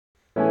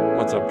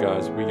What's up,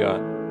 guys? We got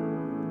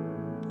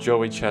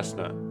Joey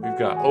Chestnut. We've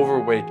got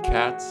overweight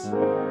cats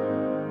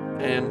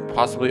and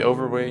possibly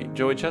overweight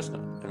Joey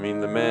Chestnut. I mean,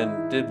 the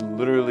man did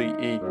literally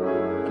eat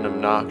an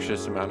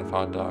obnoxious amount of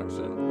hot dogs,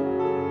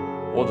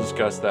 and we'll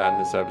discuss that in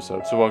this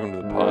episode. So welcome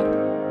to the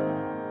pod.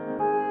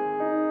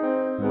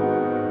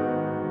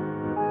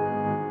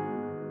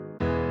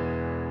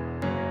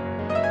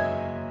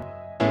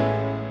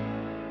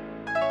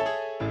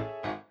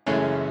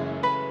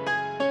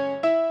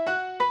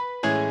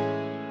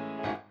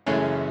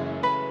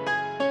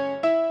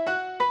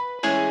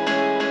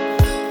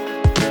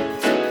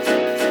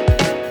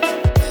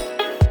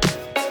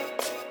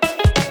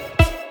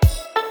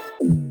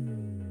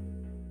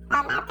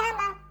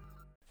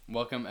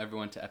 Welcome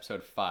everyone to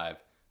episode 5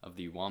 of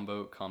the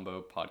Wombo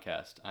Combo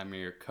podcast. I'm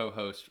your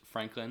co-host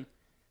Franklin,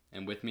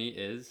 and with me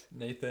is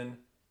Nathan,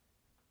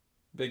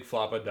 Big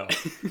Floppa Dog.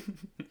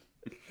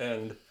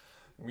 And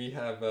we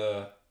have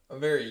a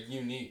very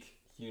unique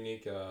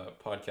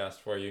podcast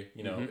for you.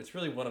 You know, It's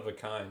really one of a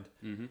kind.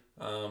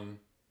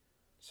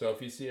 So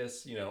if you see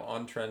us,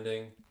 on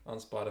trending, on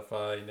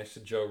Spotify, next to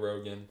Joe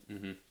Rogan,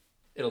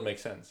 it'll make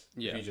sense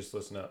if you just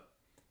listen up.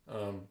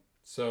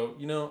 So,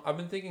 I've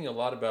been thinking a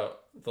lot about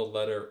the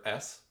letter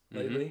S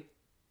lately.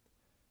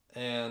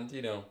 And,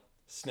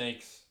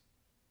 snakes,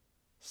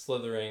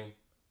 slithering,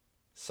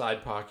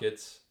 side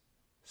pockets,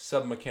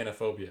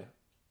 submechanophobia.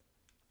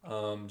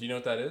 Do you know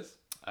what that is?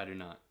 I do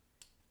not.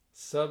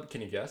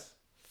 Can you guess?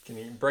 Can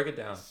you break it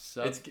down?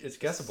 It's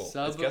guessable.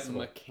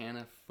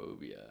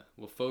 Submechanophobia.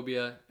 Well,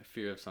 phobia,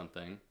 fear of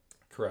something.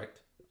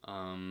 Correct.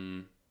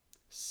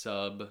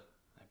 Sub,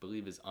 I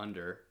believe, is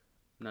under.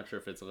 I'm not sure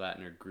if it's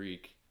Latin or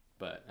Greek,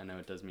 but I know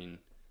it does mean,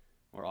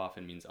 or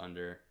often means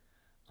under.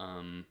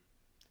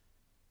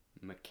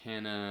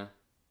 Mechana,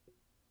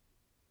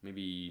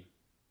 maybe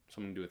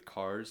something to do with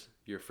cars.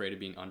 You're afraid of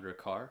being under a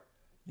car?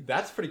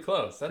 That's pretty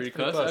close. That's pretty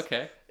close.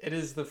 Okay. It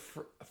is the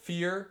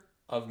fear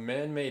of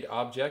man-made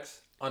objects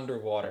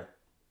underwater.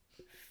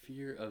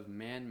 Fear of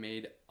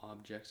man-made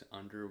objects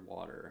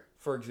underwater.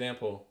 For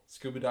example,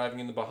 scuba diving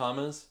in the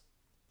Bahamas,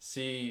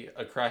 see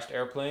a crashed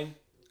airplane,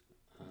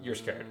 you're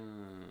scared.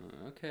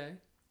 Okay.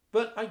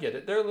 But I get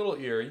it. They're a little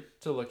eerie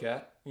to look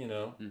at,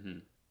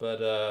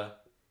 But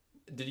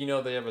did you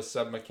know they have a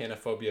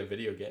submechanophobia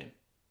video game?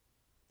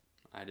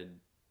 I did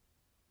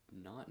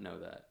not know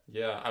that.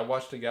 Yeah, I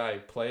watched a guy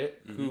play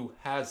it who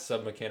has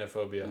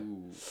submechanophobia.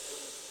 Ooh.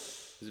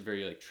 Is it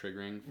very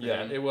triggering for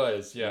him? It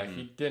was. Yeah,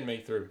 he didn't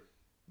make through.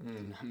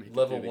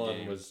 Level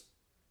 1 was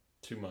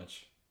too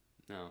much.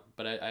 No,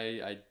 but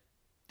I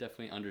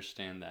definitely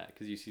understand that,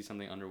 because you see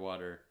something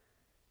underwater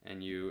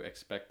and you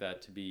expect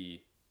that to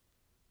be,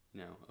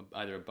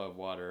 either above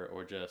water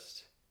or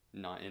just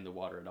not in the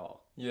water at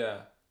all.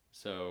 Yeah.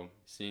 So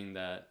seeing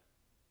that,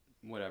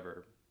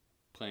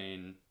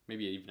 plane,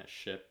 maybe even a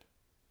ship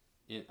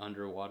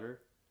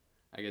underwater,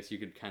 I guess you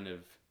could kind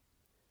of,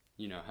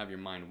 have your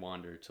mind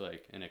wander to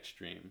an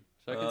extreme.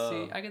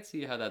 So I could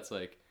see how that's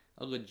a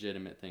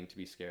legitimate thing to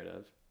be scared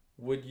of.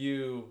 Would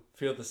you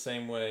feel the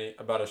same way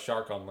about a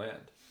shark on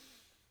land?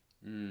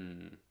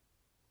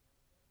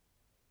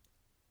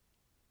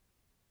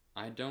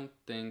 I don't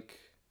think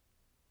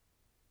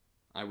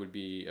I would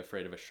be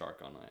afraid of a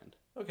shark on land.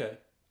 Okay.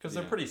 Because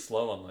they're pretty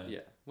slow on land.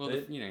 Yeah. Well,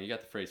 you got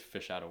the phrase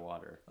 "fish out of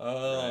water."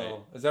 Oh, right?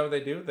 Is that what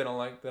they do? They don't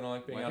like being out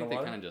of water? I think they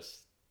kind of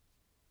just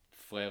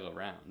flail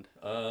around.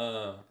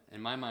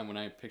 In my mind, when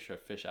I picture a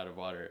fish out of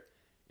water,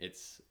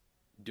 it's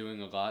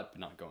doing a lot but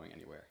not going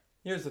anywhere.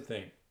 Here's the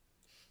thing.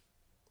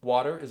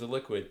 Water is a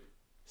liquid.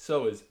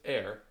 So is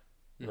air,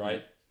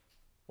 right?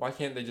 Why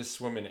can't they just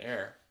swim in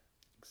air?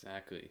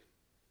 Exactly.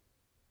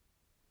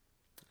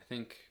 I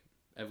think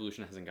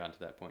evolution hasn't gotten to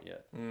that point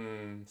yet.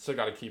 Still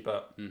got to keep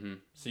up.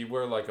 See,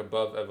 we're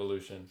above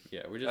evolution.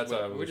 Yeah, we're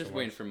just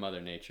waiting for Mother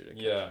Nature to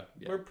catch up.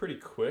 We're pretty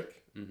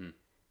quick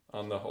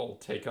on the whole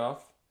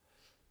takeoff.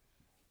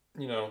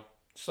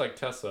 Just like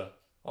Tesla.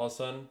 All of a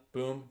sudden,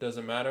 boom,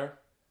 doesn't matter.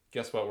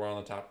 Guess what? We're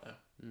on the top now.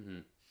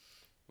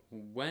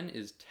 When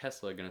is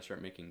Tesla going to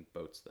start making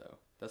boats, though?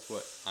 That's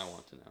what I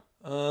want to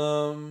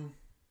know.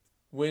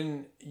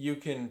 When you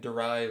can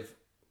derive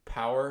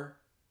power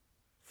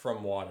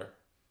from water.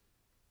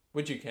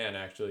 Which you can,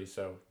 actually,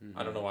 so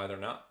I don't know why they're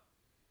not.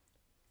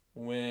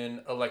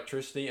 When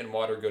electricity and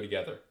water go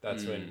together,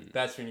 that's when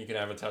you can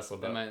have a Tesla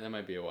boat. That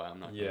might be a while. I'm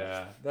not.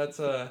 Yeah, it's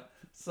the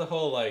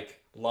whole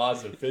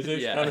laws of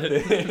physics kind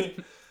of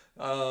thing.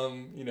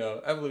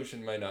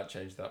 Evolution might not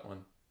change that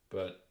one,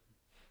 but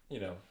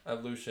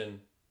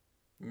evolution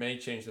may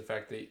change the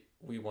fact that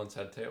we once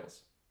had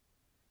tails,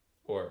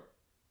 or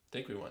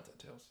think we once had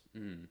tails.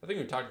 I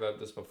think we talked about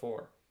this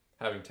before,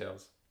 having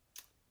tails.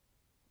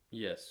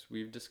 Yes,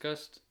 we've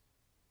discussed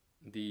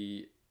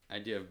the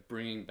idea of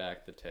bringing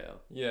back the tail.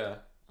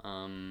 Yeah.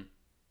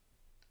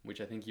 Which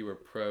I think you were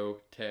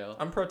pro tail.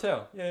 I'm pro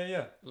tail.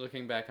 Yeah.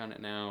 Looking back on it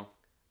now,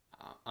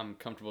 I'm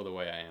comfortable the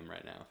way I am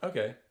right now.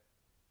 Okay.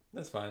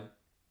 That's fine.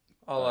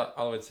 All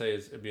I would say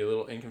is it'd be a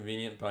little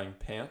inconvenient buying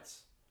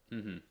pants.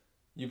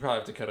 You probably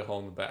have to cut a hole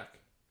in the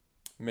back.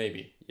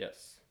 Maybe.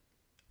 Yes.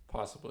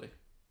 Possibly.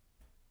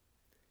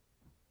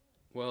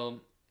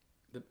 Well,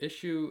 the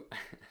issue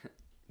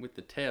with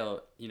the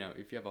tail, you know,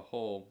 if you have a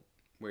hole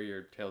where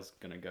your tail's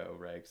gonna go,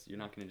 right? 'Cause you're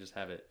not gonna just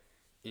have it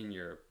in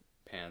your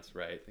pants,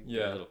 right? They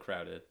get a little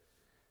crowded.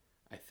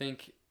 I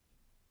think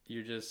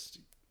you're just,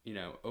 you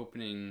know,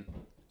 opening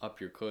up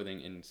your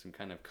clothing in some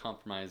kind of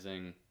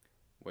compromising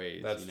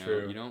ways. That's you know?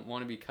 true. You don't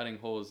want to be cutting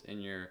holes in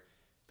your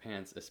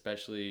pants,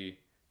 especially,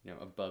 you know,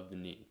 above the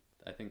knee.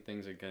 I think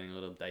things are getting a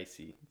little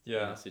dicey in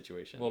that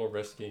situation. A little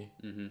risky.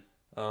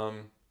 Mm-hmm.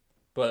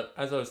 But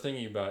as I was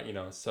thinking about, you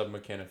know,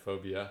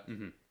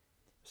 submechanophobia,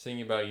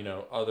 thinking about, you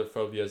know, other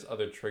phobias,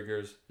 other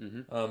triggers.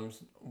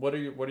 What are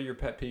your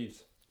pet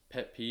peeves?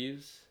 Pet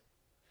peeves?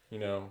 You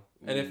know,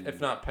 and if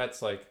not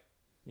pets, like,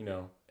 you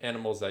know,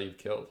 animals that you've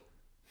killed.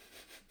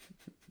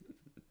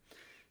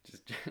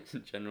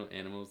 Just general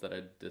animals that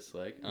I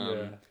dislike.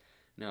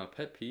 No,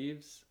 pet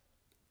peeves.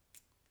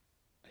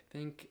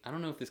 I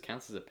don't know if this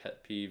counts as a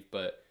pet peeve,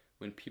 but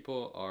when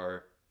people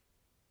are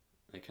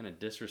like kind of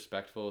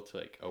disrespectful to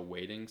like a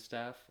waiting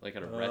staff, like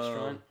at a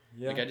restaurant,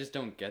 like I just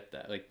don't get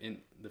that. Like in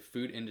the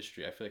food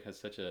industry, I feel like has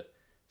such a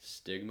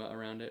stigma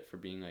around it for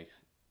being like,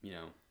 you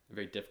know,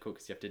 very difficult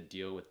because you have to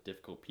deal with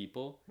difficult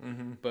people.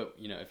 But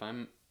you know, if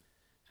I'm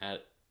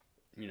at,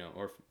 you know,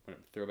 or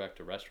throwback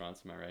to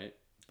restaurants, am I right?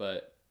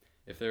 But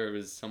if there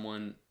was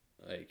someone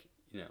like,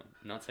 you know,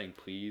 not saying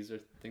please or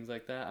things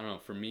like that, I don't know.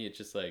 For me, it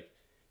just like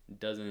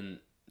doesn't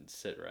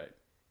sit right.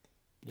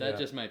 That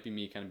just might be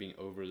me kind of being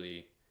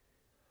overly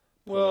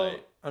polite. Well,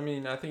 I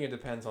mean, I think it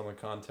depends on the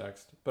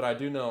context, but I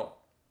do know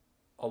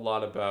a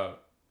lot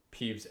about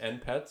peeves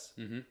and pets.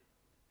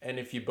 And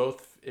if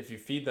you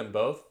feed them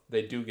both,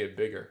 they do get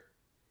bigger.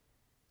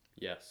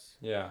 Yes.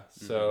 Yeah.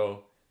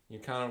 So you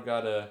kind of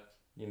gotta,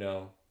 you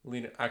know,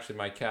 lean. Actually,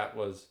 my cat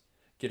was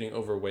getting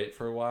overweight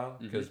for a while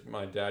because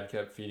my dad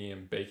kept feeding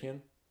him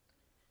bacon.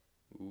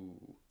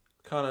 Ooh.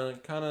 Kind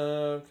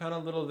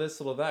of little this,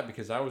 little that,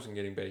 because I wasn't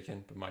getting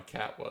bacon, but my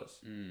cat was.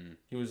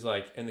 He was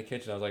like in the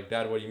kitchen. I was like,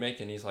 "Dad, what are you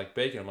making?" He's like,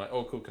 "Bacon." I'm like,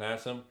 "Oh, cool. Can I have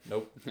some?"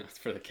 Nope. It's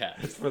for the cat.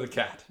 It's for the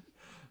cat.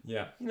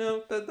 Yeah. You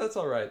know, that's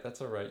all right. That's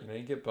all right. You know,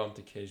 you get bumped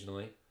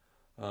occasionally.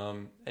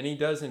 And he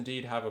does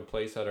indeed have a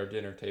place at our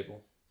dinner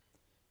table.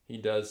 He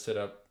does sit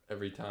up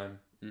every time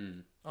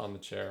on the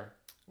chair.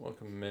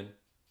 Welcome him in.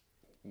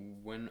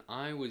 When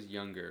I was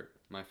younger,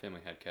 my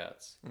family had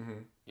cats.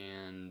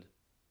 And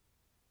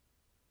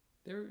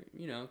they were,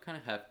 you know, kind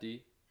of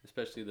hefty,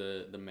 especially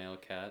the male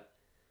cat.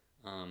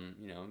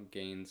 You know,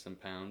 gained some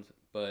pounds,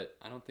 but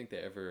I don't think they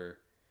ever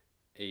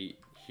ate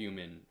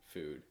human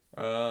food.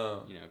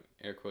 Oh. You know,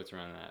 air quotes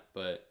around that,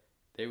 but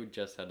they would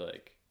just had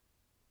like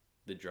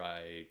the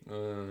dry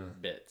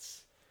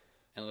bits.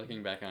 And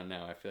looking back on it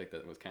now, I feel like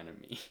that was kind of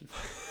mean.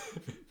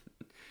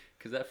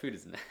 Because that food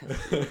is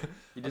nasty.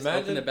 You just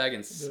open the bag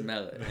and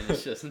smell it, and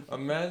it's just...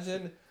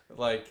 Imagine,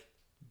 like,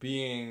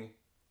 being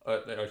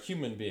a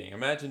human being.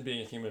 Imagine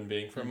being a human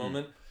being for a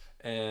moment,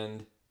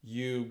 and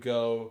you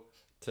go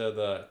to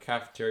the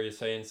cafeteria,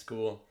 say in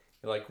school,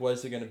 you're like, what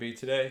is it going to be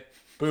today?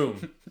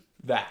 Boom.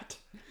 That.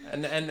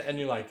 And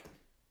you're like,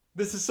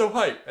 this is so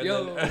hype. And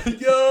yo! Then,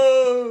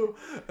 yo!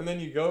 And then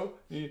you go,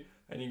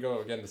 and you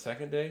go again the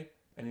second day,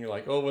 and you're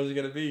like, oh, what is it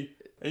going to be?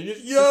 And you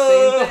just,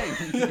 yo!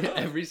 Same thing.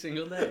 Every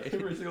single day.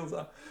 Every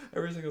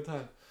single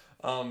time.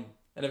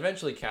 And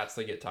eventually cats,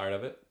 they get tired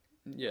of it.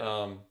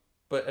 Yeah.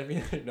 But I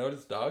mean,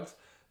 notice dogs,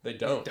 they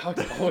don't.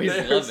 Dogs always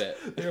love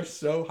it. They're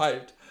so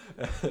hyped.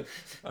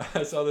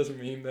 I saw this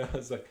meme that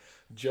was like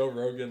Joe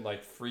Rogan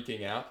like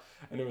freaking out,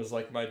 and it was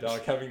like my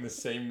dog having the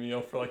same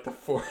meal for like the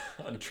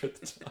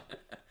 400th time.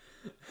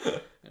 I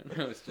don't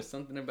know. It's just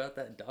something about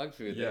that dog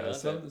food. Yeah,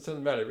 something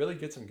about it. It really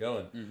gets them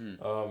going.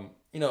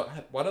 You know,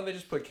 why don't they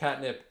just put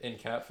catnip in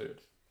cat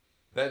food?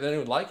 Then it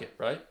would like it,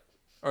 right?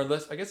 Or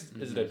unless, I guess,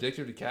 is it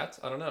addictive to cats?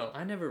 I don't know.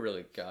 I never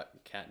really got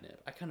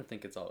catnip. I kind of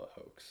think it's all a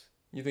hoax.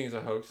 You think it's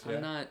a hoax? Yeah.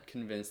 I'm not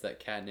convinced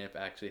that catnip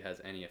actually has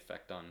any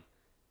effect on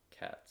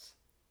cats.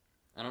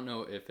 I don't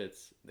know if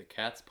it's the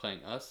cats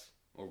playing us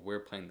or we're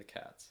playing the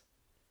cats.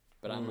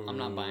 But I'm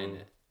not buying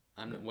it.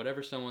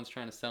 Whatever someone's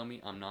trying to sell me,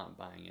 I'm not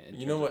buying it.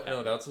 You know what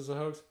else is a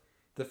hoax?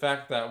 The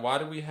fact that why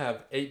do we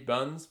have 8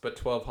 buns but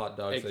 12 hot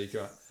dogs that you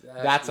got?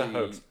 That's a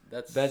hoax.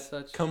 That's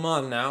such... Come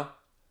on now.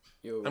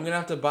 Yo. I'm going to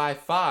have to buy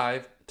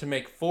 5 to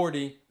make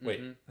 40.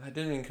 Wait, that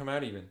didn't even come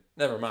out even.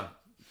 Never mind.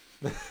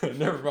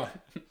 Never mind.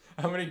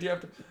 How many do you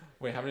have to...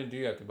 Wait, how many do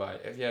you have to buy?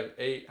 If you have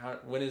 8,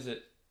 when is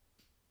it?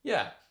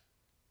 Yeah.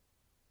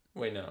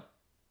 Wait, no.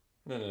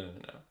 No.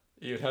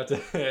 You'd have to,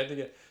 have to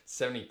get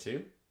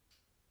 72?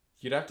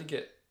 You'd have to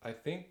get, I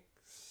think...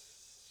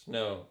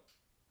 No.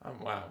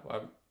 Wow. I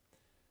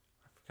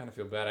kind of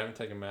feel bad. I haven't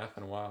taken math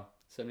in a while.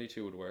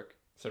 72 would work.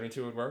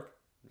 72 would work?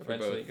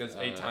 Eventually, because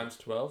 8 times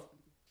 12?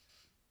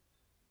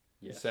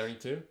 Yes.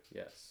 72?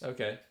 Yes.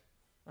 Okay.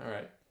 All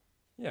right.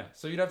 Yeah.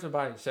 So you'd have to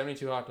buy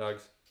 72 hot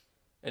dogs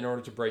in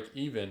order to break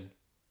even.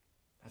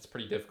 That's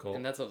pretty difficult.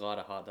 And that's a lot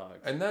of hot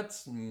dogs. And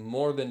that's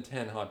more than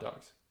 10 hot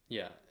dogs.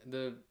 Yeah.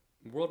 The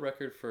world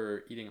record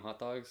for eating hot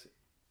dogs,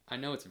 I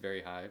know it's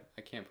very high.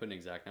 I can't put an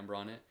exact number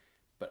on it,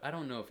 but I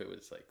don't know if it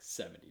was like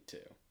 72.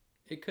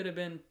 It could have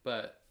been,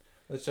 but...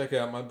 Let's check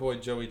out my boy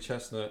Joey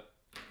Chestnut.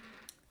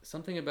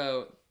 Something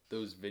about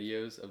those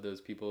videos of those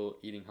people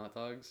eating hot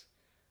dogs,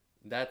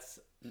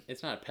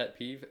 it's not a pet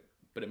peeve,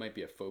 but it might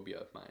be a phobia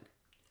of mine.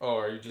 Oh,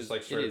 are you just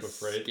like straight up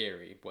afraid? It is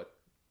scary what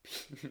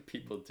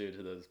people do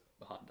to those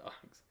hot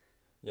dogs.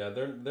 Yeah,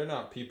 they're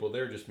not people.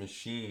 They're just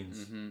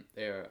machines. Mm-hmm.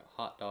 They're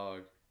hot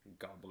dog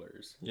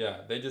gobblers.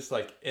 Yeah, they just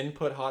like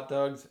input hot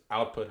dogs,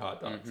 output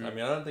hot dogs. Mm-hmm. I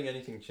mean, I don't think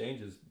anything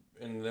changes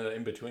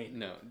in between.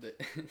 No,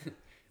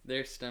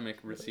 their stomach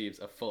receives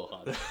a full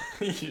hot dog.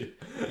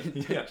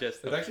 Yeah,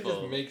 just it actually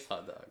just makes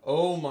hot dog.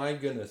 Oh my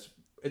goodness,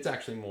 it's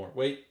actually more.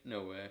 Wait.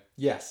 No way.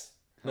 Yes.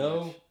 How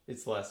no, much?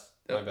 It's less.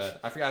 Oh. My bad.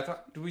 I forgot. I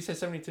thought. Did we say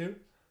 72?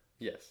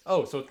 Yes.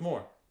 Oh, so it's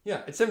more.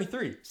 Yeah, it's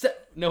 73.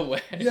 No way.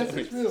 Yes,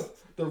 it's real.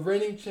 The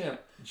reigning champ,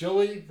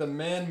 Joey the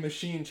Man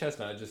Machine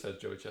Chestnut. It just says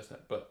Joey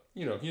Chestnut, but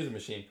you know he's a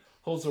machine.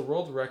 Holds the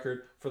world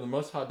record for the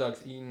most hot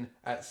dogs eaten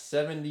at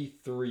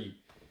 73.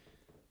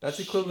 That's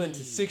equivalent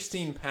to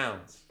 16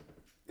 pounds.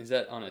 Is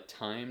that on a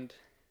timed,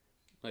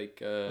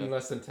 like? In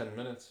less than 10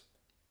 minutes.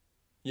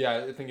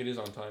 Yeah, I think it is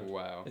on time.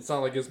 Wow. It's not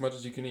like as much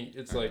as you can eat.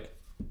 It's like,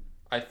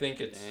 I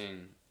think it's.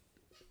 Dang.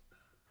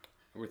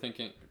 We're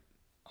thinking,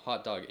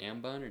 hot dog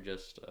and bun or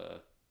just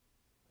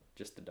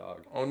the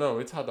dog? Oh no,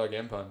 it's hot dog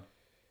and bun.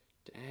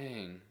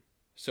 Dang.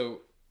 So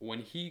when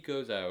he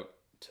goes out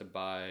to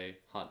buy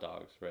hot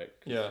dogs, right?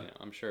 Yeah. You know,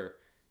 I'm sure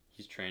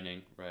he's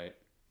training, right?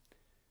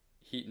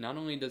 He not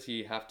only does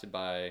he have to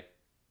buy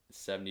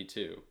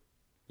 72,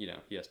 you know,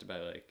 he has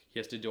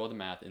to do all the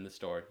math in the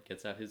store.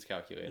 Gets out his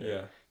calculator.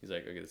 Yeah. He's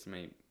like, okay, this is how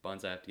many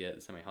buns I have to get.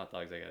 This is how many hot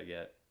dogs I gotta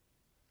get.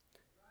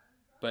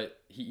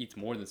 But he eats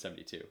more than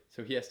 72.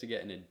 So he has to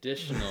get an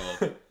additional,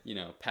 you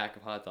know, pack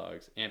of hot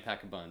dogs and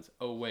pack of buns.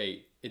 Oh,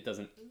 wait. It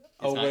doesn't.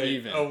 It's not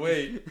even. Oh,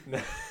 wait.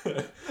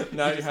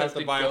 Now you have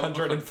to buy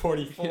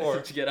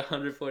 144. To get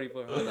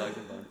 144 hot dogs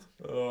and buns.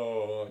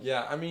 Oh,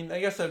 yeah. I mean, I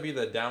guess that'd be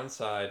the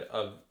downside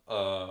of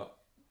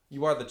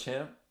you are the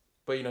champ,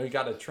 but, you know, you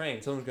got to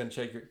train. Someone's going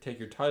to take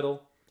your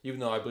title, even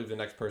though I believe the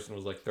next person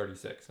was like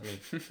 36. I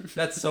mean,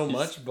 that's so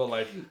much, but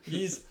like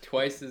he's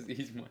more than twice as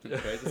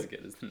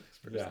good as the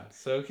next person. Yeah,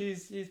 so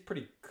he's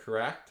pretty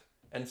cracked,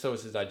 and so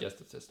is his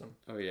digestive system.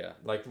 Oh yeah,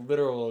 like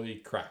literally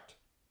cracked.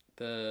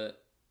 The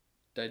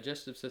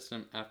digestive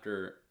system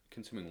after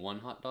consuming one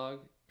hot dog,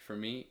 for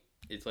me,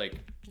 it's like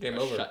game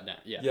over. Shut down.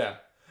 Yeah. Yeah.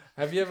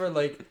 Have you ever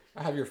like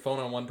have your phone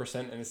on 1%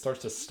 and it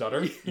starts to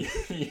stutter?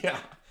 Yeah.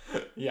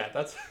 Yeah,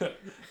 that's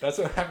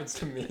what happens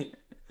to me.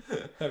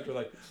 After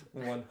like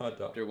one hot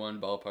dog. After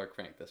one ballpark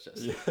crank, that's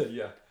just...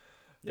 Yeah.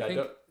 I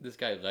think this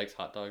guy likes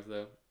hot dogs,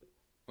 though.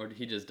 Or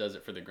he just does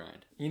it for the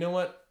grind. You know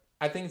what?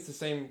 I think it's the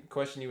same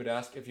question you would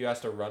ask if you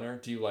asked a runner,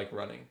 do you like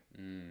running?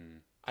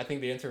 I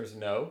think the answer is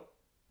no,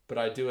 but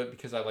I do it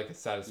because I like the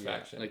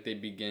satisfaction. Yeah,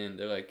 like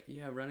they're like,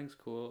 yeah, running's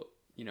cool.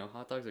 You know,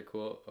 hot dogs are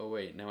cool. Oh,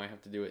 wait, now I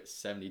have to do it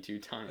 72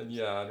 times.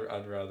 Yeah,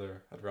 I'd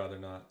rather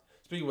not.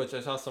 Speaking of which,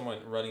 I saw someone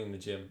running in the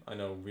gym. I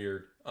know,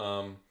 weird.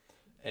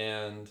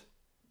 And...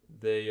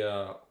 they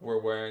were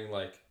wearing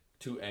like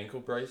 2 ankle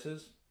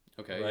braces.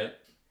 Okay. Right?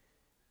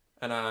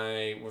 Yeah. And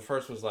I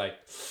first was like,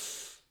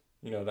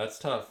 you know, that's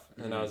tough.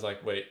 Mm-hmm. And I was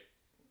like, wait,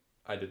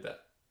 I did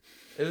that.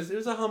 It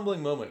was a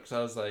humbling moment because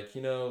I was like,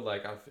 you know,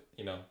 like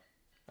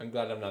I'm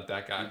glad I'm not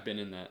that guy. You've been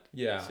in that.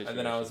 Yeah. Situation. And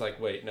then I was like,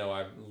 wait, no,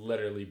 I've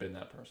literally been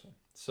that person.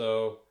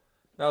 So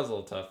that was a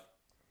little tough.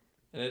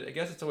 And I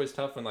guess it's always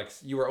tough when like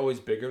you were always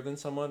bigger than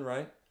someone,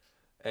 right?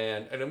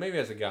 And maybe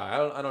as a guy,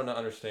 I don't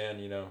understand,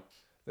 you know.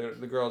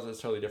 The girls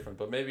is totally different,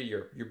 but maybe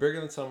you're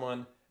bigger than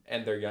someone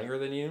and they're younger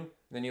than you.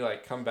 Then you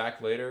like come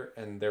back later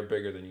and they're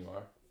bigger than you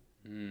are.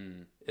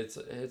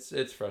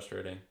 It's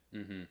frustrating.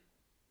 Mm-hmm.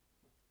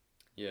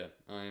 Yeah,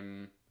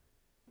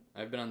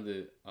 I've been on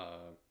the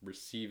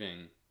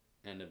receiving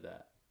end of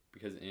that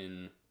because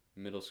in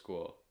middle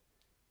school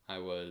I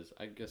was,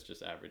 I guess,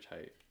 just average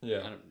height.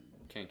 Yeah.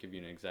 Can't give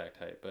you an exact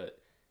height, but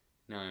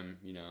now I'm,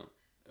 you know,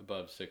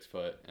 above 6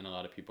 foot, and a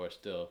lot of people are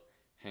still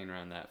hanging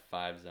around that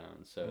 5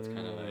 zone. So it's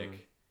kind of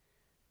like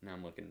now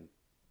I'm looking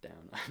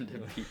down onto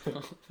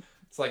people.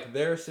 It's like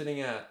they're sitting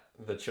at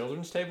the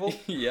children's table.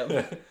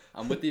 Yep.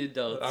 I'm with the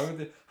adults.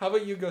 How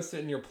about you go sit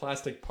in your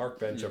plastic park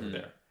bench over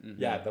there?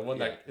 Mm-hmm. Yeah, the one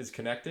that is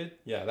connected.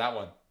 Yeah, that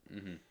one.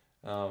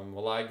 Mm-hmm.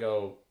 Well, I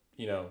go,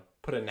 you know,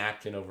 put a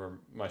napkin over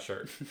my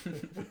shirt.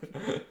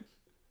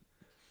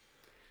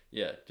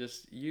 Yeah,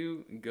 just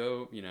you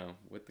go, you know,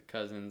 with the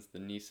cousins, the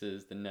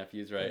nieces, the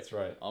nephews, right? That's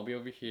right. I'll be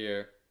over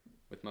here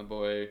with my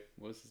boy,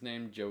 what was his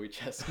name? Joey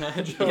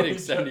Chestnut. Eating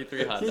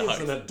 73 hot dogs.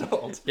 He's an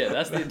adult. Yeah,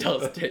 that's the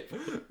adult's table.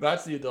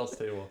 That's the adult's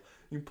table.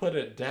 You put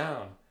it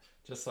down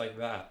just like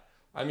that.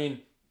 I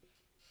mean,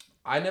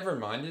 I never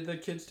minded the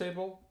kids'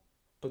 table,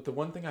 but the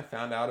one thing I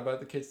found out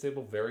about the kids'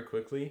 table very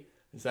quickly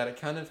is that it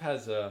kind of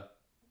has a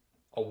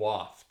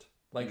waft.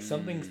 Like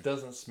something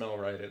doesn't smell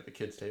right at the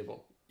kids'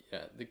 table.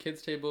 Yeah, the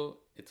kids' table,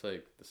 it's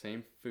like the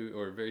same food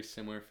or very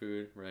similar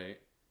food, right?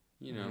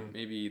 You know,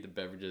 maybe the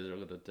beverages are a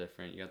little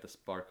different. You got the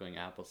sparkling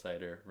apple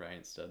cider, right,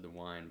 instead of the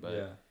wine.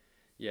 But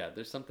yeah,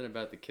 there's something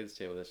about the kids'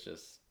 table that's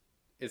just,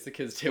 it's the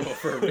kids' table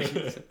for a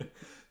reason.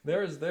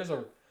 There's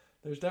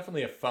There's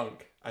definitely a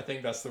funk. I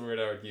think that's the word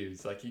I would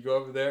use. Like, you go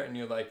over there and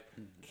you're like,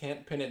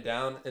 can't pin it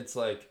down. It's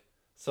like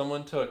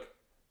someone took,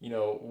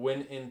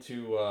 went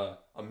into a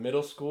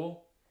middle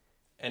school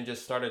and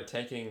just started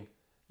taking,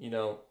 do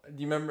you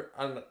remember,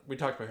 I don't know, we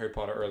talked about Harry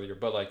Potter earlier,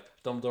 but like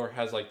Dumbledore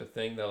has like the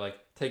thing that like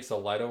takes the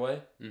light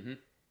away. Mm-hmm.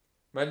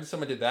 Imagine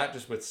someone did that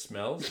just with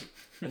smells.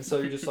 And so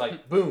you're just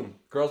like, boom,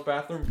 girls'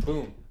 bathroom,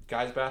 boom,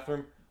 guys'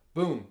 bathroom,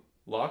 boom,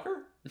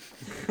 locker?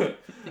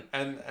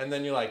 and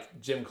then you're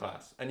like, gym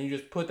class. And you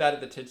just put that at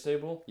the kids'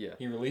 table. Yeah.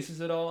 He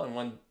releases it all in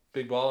one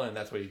big ball, and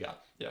that's what you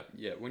got. Yeah.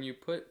 Yeah, when you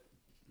put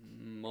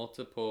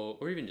multiple,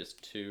 or even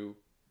just two,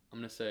 I'm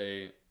going to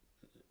say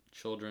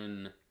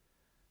children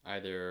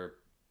either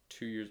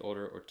 2 years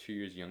older or 2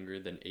 years younger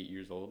than 8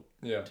 years old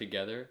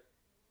together,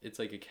 it's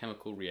like a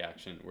chemical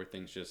reaction where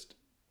things just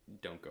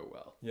don't go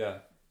well. Yeah.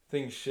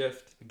 Things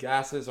shift.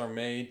 Gases are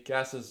made.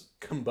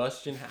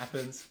 Combustion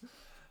happens.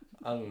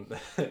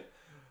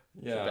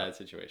 It's a bad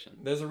situation.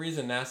 There's a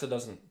reason NASA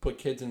doesn't put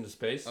kids into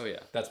space. Oh, yeah.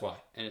 That's why.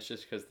 And it's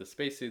just because the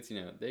spacesuits,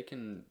 they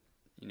can,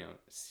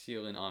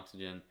 seal in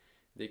oxygen.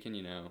 They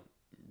can,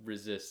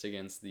 resist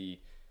against the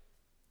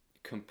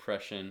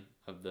compression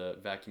of the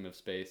vacuum of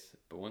space.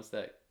 But once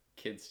that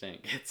kid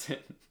stank gets in,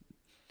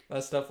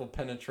 that stuff will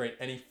penetrate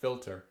any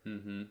filter,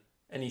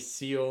 any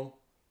seal,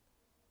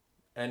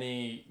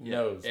 any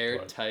nose.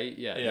 Airtight.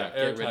 Yeah.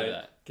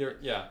 Airtight. Get rid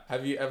of that.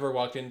 Have you ever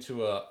walked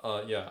into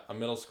a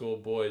middle school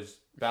boys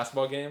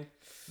basketball game?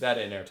 That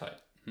ain't airtight.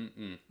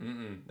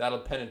 That'll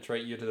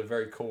penetrate you to the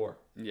very core.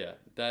 Yeah,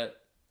 that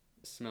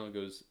smell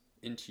goes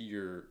into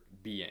your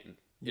being.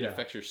 It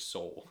affects your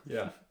soul.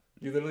 Yeah,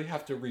 you literally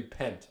have to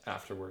repent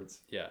afterwards.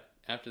 Yeah,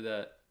 after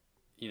that,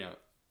 you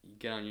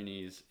get on your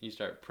knees, you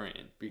start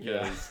praying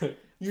because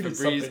you did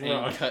Febreze something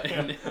ain't wrong.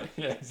 cutting.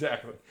 Yeah,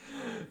 exactly.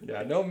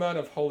 Yeah, no amount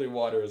of holy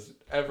water is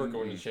ever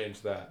going to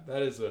change that.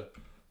 That is a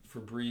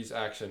Febreze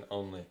action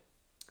only.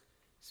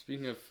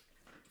 Speaking of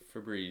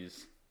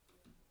Febreze,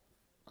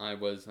 I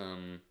was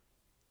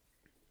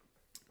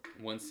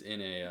once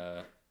in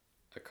a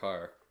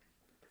car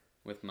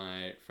with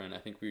my friend. I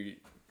think we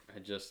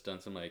had just done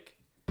some like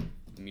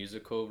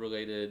musical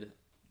related.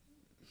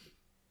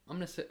 I'm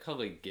gonna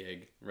call it a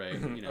gig,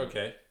 right?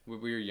 Okay. When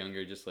we were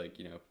younger, just like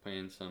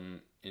playing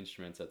some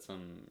instruments at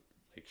some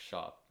like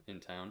shop in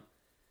town,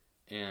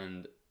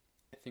 and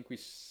I think we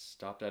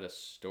stopped at a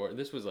store.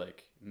 This was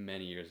like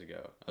many years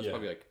ago. I was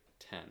probably like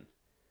 10.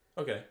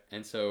 Okay.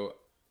 And so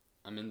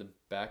I'm in the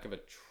back of a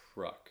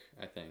truck,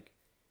 I think,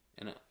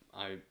 and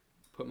I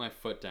put my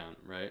foot down,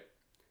 right?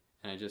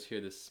 And I just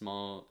hear this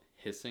small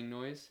hissing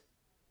noise.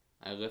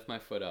 I lift my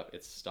foot up,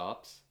 it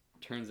stops.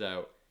 Turns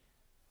out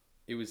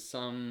it was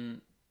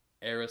some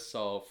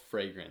aerosol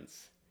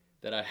fragrance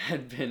that I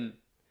had been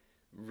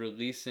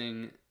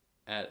releasing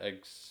at a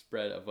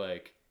spread of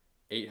like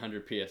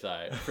 800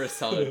 psi for a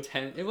solid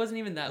 10. It wasn't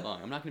even that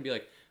long. I'm not going to be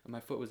like, my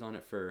foot was on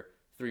it for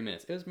 3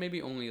 minutes. It was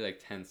maybe only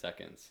like 10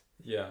 seconds.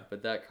 Yeah.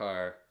 But that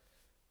car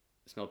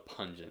smelled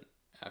pungent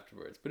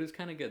afterwards. But it was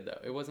kind of good though.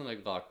 It wasn't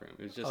like locker room.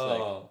 It was just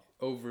like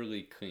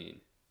overly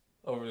clean.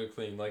 Overly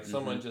clean. Like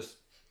someone just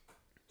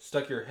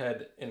stuck your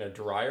head in a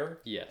dryer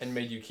yes. and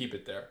made you keep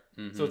it there.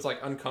 So it's like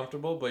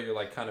uncomfortable, but you're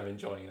like kind of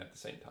enjoying it at the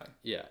same time.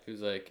 Yeah. It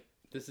was like,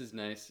 this is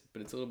nice,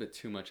 but it's a little bit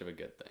too much of a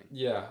good thing.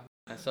 Yeah.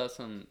 I saw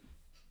some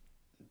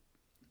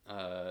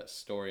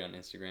story on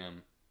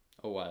Instagram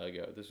a while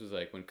ago. This was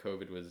like when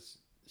COVID was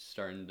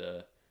starting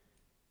to...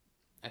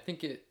 I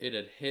think it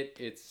had hit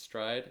its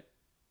stride,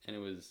 and it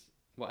was...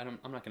 Well,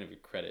 I'm not going to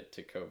give credit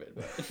to COVID,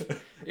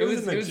 but it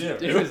was doing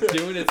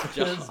its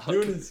job.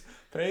 It was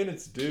paying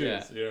its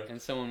dues. Yeah.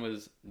 And someone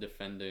was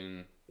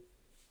defending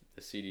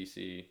the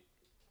CDC,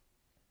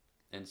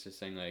 and it's just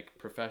saying like,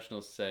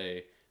 professionals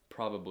say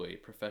probably,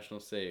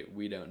 professionals say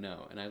we don't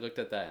know. And I looked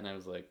at that and I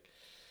was like,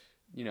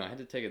 I had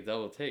to take a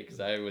double take because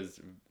I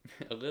was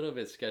a little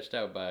bit sketched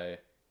out by,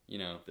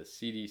 the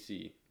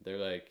CDC. They're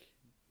like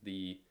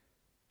the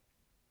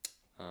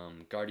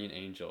guardian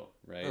angel,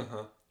 right?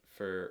 Uh-huh.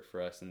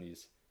 For us in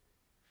these,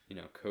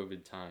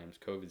 COVID times,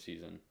 COVID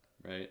season,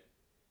 right?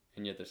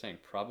 And yet they're saying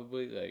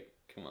probably, like,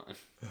 come on.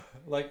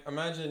 Like,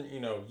 imagine,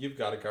 you've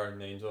got a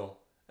guardian angel,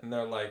 and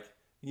they're like,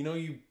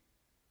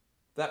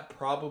 that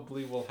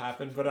probably will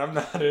happen, but I'm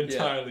not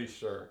entirely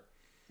sure.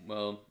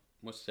 Well,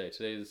 what's today?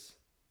 Today's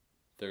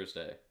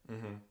Thursday.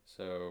 Mm-hmm.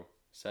 So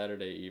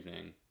Saturday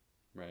evening,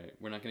 right?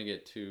 We're not going to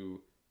get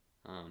too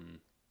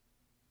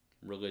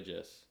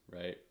religious,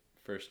 right?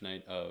 First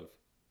night of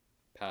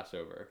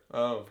Passover.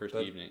 Oh, first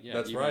evening. Yeah,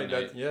 that's right.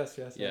 Yes.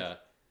 Yeah,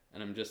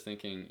 and I'm just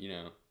thinking,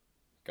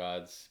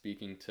 God's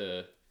speaking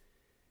to,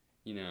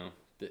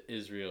 the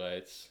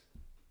Israelites,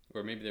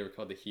 or maybe they were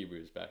called the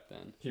Hebrews back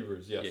then.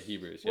 Hebrews, yes. Yeah,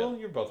 Hebrews. Yeah. Well,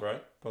 you're both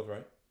right.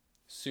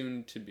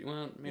 Soon to be.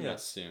 Well, maybe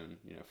not soon.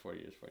 40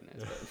 years,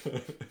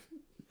 49.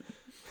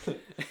 But...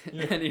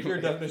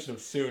 Your definition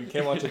of soon.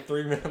 Can't watch a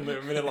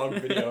 3-minute long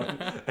video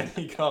and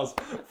he calls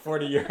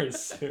 40 years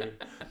soon.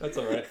 That's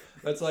all right.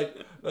 That's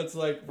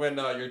like when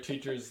your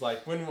teacher's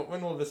like, when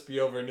will this be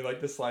over? And you're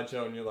like, this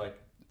slideshow, and you're like,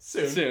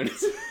 soon.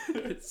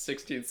 It's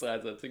 16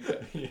 slides. That's a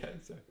good. Yeah.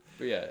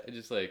 But yeah, it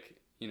just like,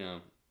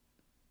 you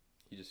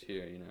just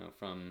hear,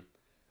 from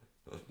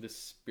this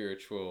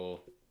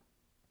spiritual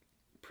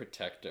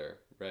protector,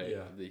 right? Yeah.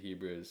 Of the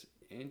Hebrews,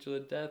 angel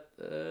of death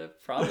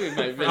probably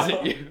might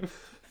visit you.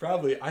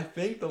 Probably. I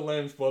think the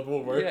lamb's blood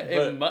will work. Yeah,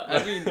 but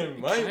it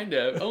might. Kind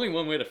of. Only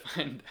one way to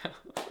find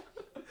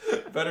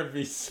out. Better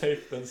be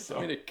safe than sorry.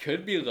 I mean, it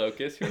could be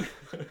locusts.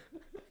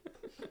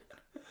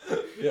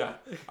 Yeah,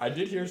 I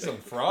did hear some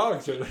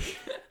frogs.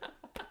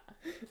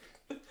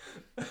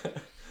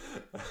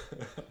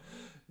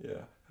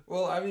 Yeah.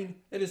 Well, I mean,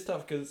 it is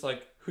tough because it's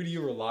like, who do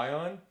you rely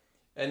on?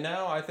 And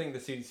now I think the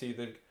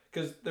CDC,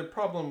 because their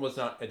problem was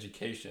not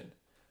education.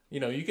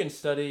 You can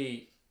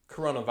study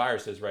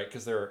coronaviruses, right?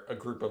 Because they're a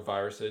group of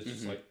viruses,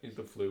 just like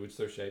the flu, it's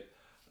their shape,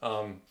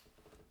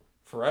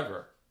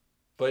 forever.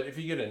 But if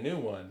you get a new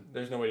one,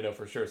 there's no way to know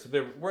for sure. So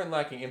they weren't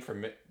lacking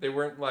They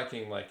weren't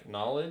lacking like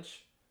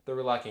knowledge. They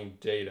were lacking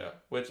data,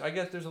 which I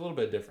guess there's a little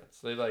bit of difference.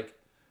 They like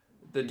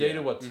the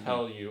data will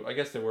tell you. I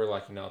guess they were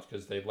lacking knowledge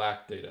because they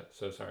lacked data.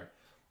 So sorry.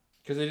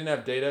 Because they didn't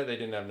have data, they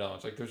didn't have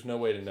knowledge. Like, there's no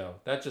way to know.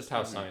 That's just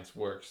how science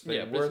works.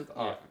 They work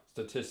off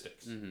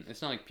statistics.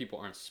 It's not like people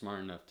aren't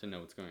smart enough to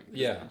know what's going on.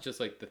 Yeah. It's just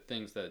like the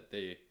things that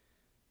they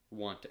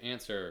want to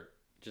answer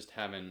just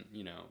haven't,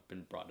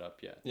 been brought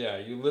up yet. Yeah,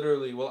 you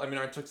literally... Well, I mean,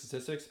 I took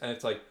statistics, and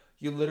it's like,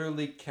 you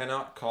literally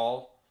cannot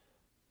call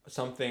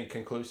something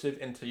conclusive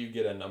until you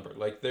get a number.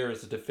 Like, there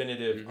is a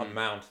definitive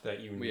amount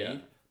that you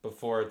need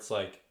before it's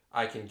like,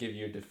 I can give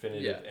you a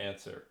definitive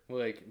answer.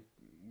 Well, like,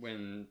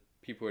 when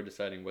people are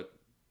deciding what...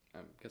 I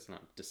guess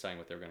not deciding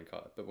what they were going to call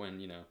it, but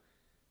when,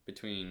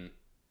 between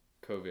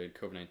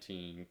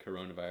COVID-19,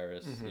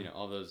 coronavirus,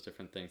 all those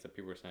different things that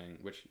people were saying,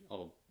 which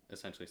all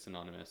essentially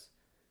synonymous,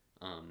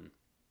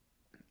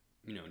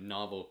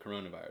 novel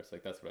coronavirus,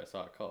 like that's what I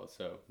saw it called.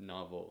 So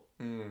novel,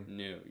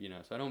 new,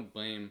 so I don't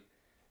blame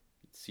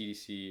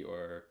CDC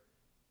or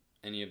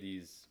any of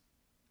these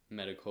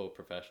medical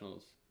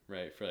professionals,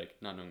 right, for like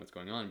not knowing what's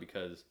going on,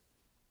 because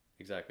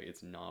exactly,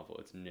 it's novel,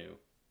 it's new.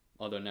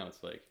 Although now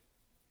it's like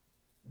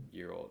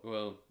year old.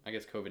 Well, I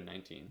guess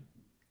COVID-19.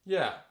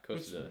 Yeah.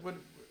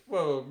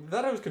 Whoa,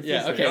 that I was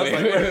confused. Yeah, okay, I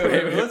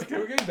was wait. Can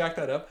we back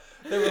that up?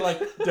 They were like,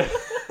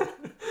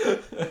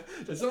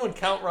 did someone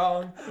count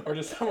wrong? Or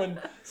did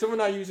someone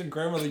not using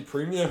Grammarly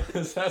Premium?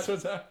 Because that's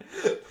what's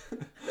happening.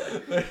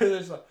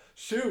 There's like,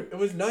 shoot, it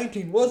was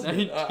 19, wasn't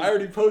it? I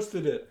already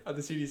posted it. The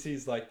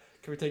CDC's like,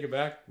 can we take it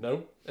back?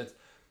 Nope. They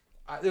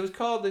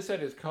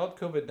said it's called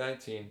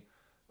COVID-19.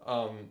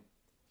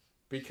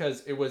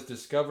 Because it was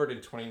discovered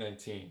in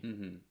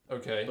 2019.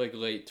 Okay. Like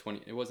late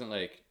 20... It wasn't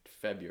like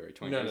February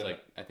 20... it was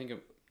like, I think of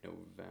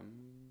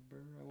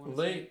November, I want to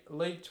say.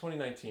 Late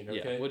 2019,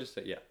 okay? Yeah, we'll just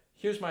say, yeah.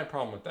 Here's my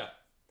problem with that.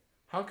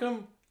 How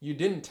come you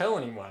didn't tell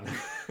anyone?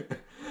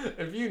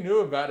 If you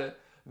knew about it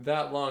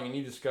that long and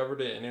you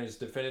discovered it and it was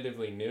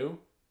definitively new,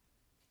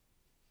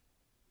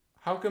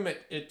 how come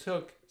it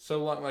took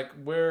so long? Like,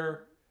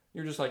 where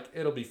you're just like,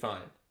 it'll be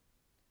fine.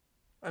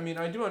 I mean,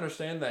 I do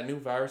understand that new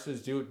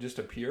viruses do just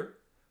appear.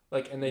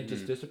 Like, and they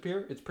just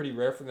disappear. It's pretty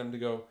rare for them to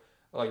go,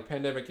 like,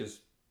 pandemic is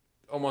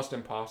almost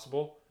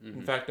impossible.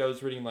 In fact, I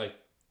was reading, I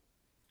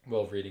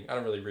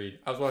don't really read.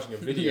 I was watching a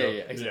video.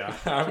 Yeah,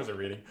 I wasn't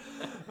reading.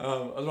 I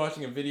was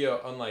watching a video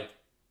on, like,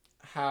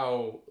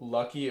 how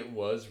lucky it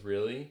was,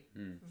 really,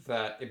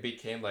 that it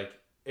became, like,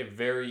 it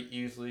very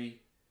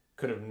easily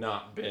could have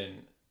not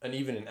been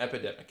even an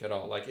epidemic at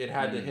all. Like, it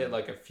had to hit,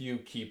 like, a few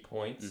key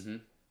points,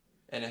 and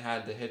it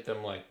had to hit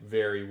them, like,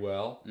 very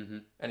well.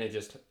 And it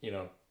just,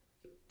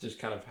 just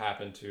kind of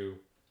happened to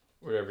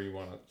whatever you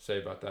want to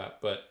say about that.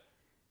 But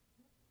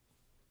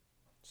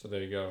so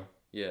there you go.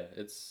 Yeah,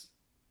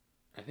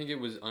 I think it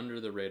was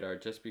under the radar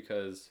just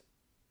because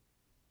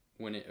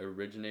when it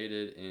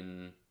originated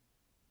in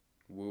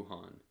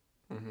Wuhan,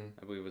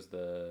 I believe was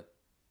the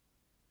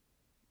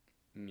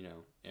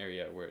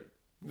area where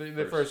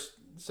they first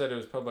said it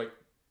was public.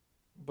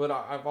 But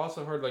I've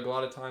also heard, like, a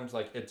lot of times,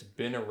 like, it's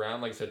been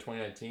around, like I said,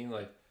 2019,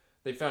 like,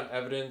 they found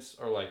evidence,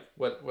 or like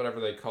whatever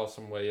they call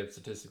some way of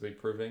statistically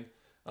proving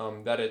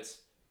that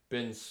it's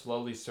been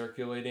slowly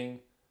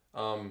circulating.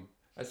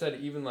 I said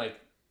even like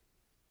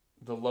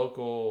the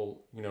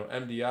local,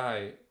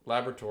 MDI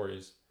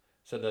laboratories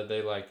said that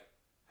they like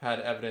had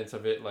evidence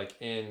of it like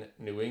in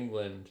New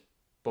England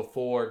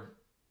before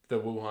the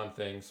Wuhan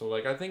thing. So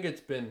like I think it's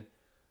been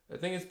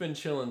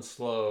chilling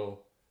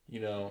slow.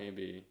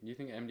 Maybe. Do you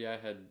think MDI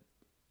had?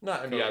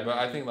 Not MDI, but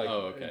I think like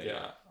okay,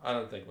 yeah. I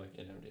don't think like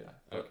in MDI.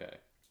 But. Okay.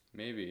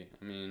 Maybe.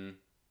 I mean,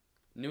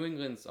 New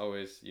England's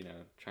always,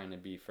 trying to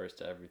be first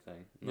to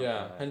everything.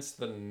 Hence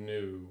the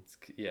new.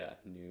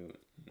 New.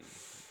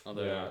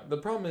 Although, the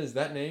problem is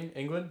that name,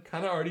 England,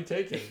 kind of already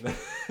taken.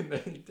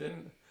 They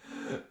didn't.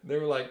 They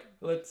were like,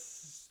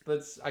 let's.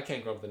 I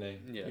can't come up with the name.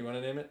 Yeah. You want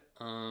to name it?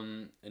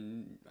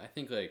 And I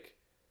think like.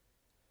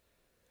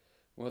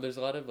 Well, there's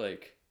a lot of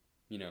like,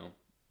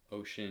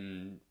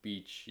 ocean,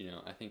 beach.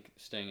 I think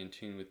staying in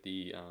tune with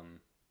the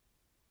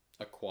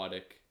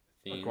aquatic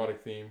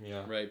theme,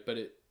 yeah. Right, but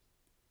it,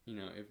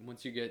 if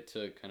once you get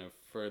to kind of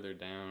further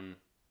down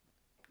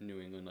New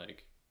England,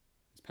 like,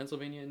 is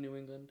Pennsylvania in New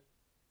England?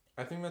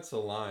 I think that's the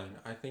line.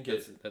 I think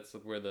that's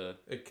where the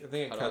I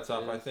think it cuts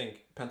off. I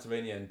think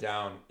Pennsylvania and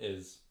down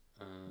is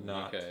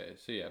not. Okay,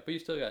 so yeah, but you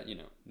still got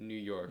New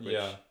York. Which,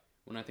 Yeah.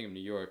 When I think of New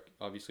York,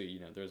 obviously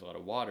there's a lot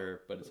of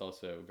water, but it's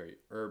also very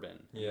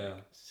urban. And, Yeah.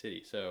 like,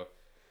 city. So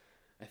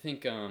I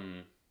think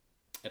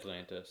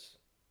Atlantis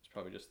is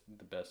probably just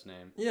the best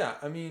name. Yeah,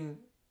 I mean,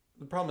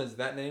 the problem is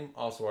that name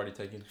also already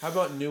taken. How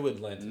about New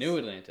Atlantis? New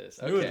Atlantis.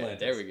 Okay, New Atlantis.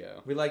 There we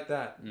go. We like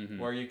that, Mm-hmm.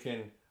 where you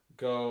can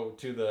go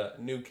to the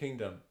New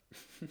Kingdom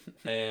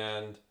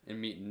and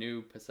meet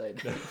New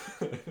Poseidon.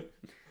 I'm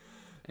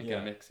kind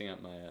of mixing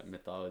up my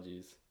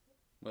mythologies.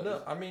 I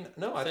think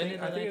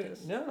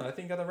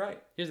you got that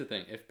right. Here's the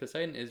thing: if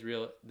Poseidon is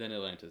real, then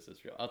Atlantis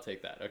is real. I'll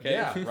take that. Okay.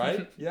 Yeah.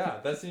 Right. Yeah.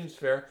 That seems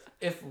fair.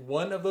 If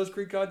one of those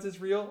Greek gods is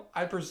real,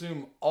 I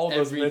presume all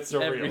those myths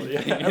are real.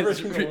 Yeah. Every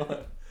single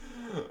one.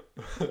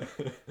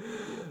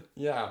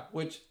 Yeah.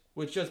 Which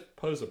just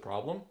pose a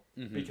problem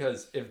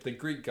because if the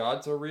Greek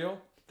gods are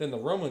real, then the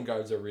Roman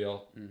gods are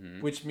real,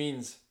 which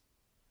means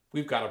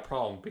we've got a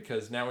problem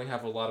because now we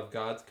have a lot of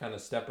gods kind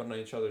of stepping on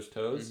each other's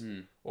toes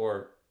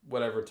or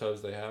whatever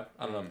toes they have.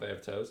 I don't know if they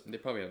have toes. They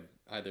probably have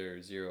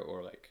either 0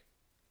 or like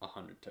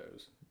 100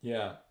 toes.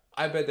 Yeah.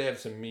 I bet they have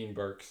some mean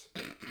Birks.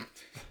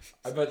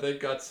 I bet they've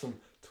got some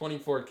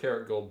 24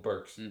 karat gold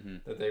Birks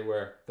that they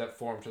wear that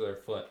form to their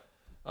foot.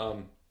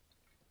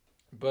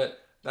 But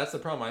that's the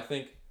problem. I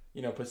think,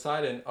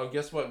 Poseidon. Oh,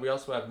 guess what? We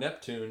also have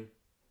Neptune.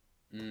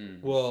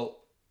 Well,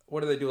 what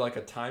do they do? Like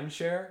a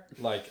timeshare?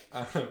 Like,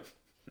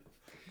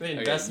 they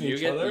invest in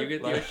each other? You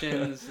get the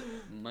oceans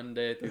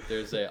Monday through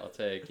Thursday. I'll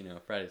take,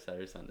 Friday,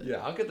 Saturday, Sunday. Yeah,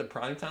 I'll get the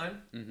prime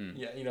time.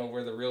 Yeah,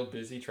 where the real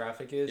busy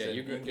traffic is. Yeah,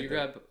 you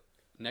grab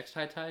next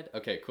high tide?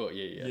 Okay, cool.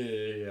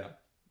 Yeah.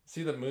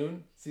 See the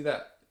moon? See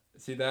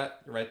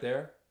that right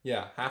there?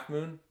 Yeah, half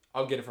moon?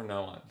 I'll get it from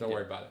now on. Don't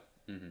worry about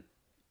it.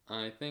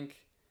 I think,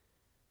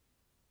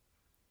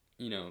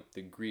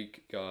 the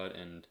Greek god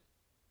and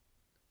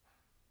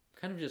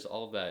kind of just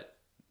all of that,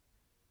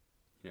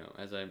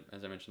 as I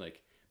mentioned,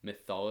 like,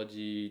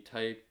 mythology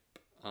type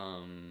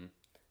of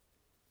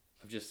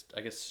just,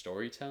 I guess,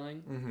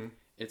 storytelling.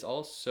 It's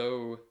all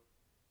so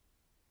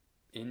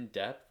in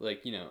depth.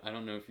 Like, I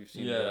don't know if you've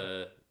seen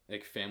the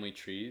like family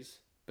trees,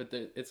 but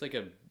it's like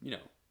a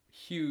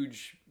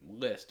huge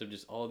list of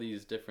just all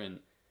these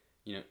different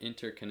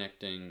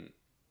interconnecting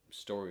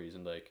stories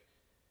and like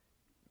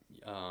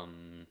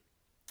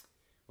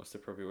what's the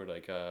appropriate word,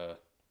 like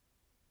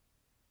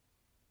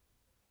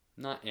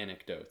not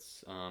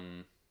anecdotes.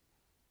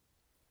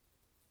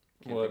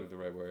 Can't think of the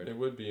right word. It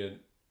would be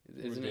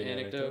Isn't it an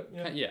anecdote?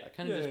 Yeah.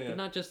 Kind of but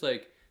not just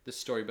like the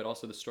story, but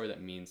also the story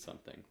that means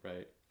something,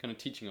 right? Kind of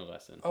teaching a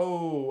lesson.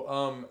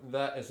 Oh,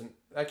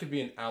 that could be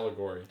an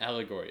allegory.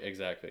 Allegory,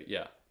 exactly.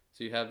 Yeah.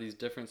 So you have these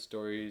different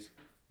stories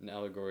and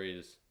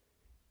allegories,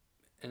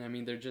 and I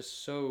mean they're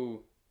just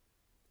so,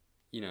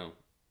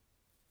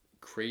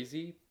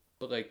 crazy,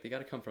 but like they got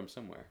to come from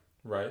somewhere.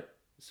 Right.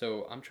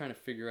 So I'm trying to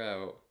figure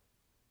out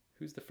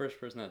who's the first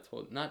person that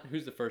told. Not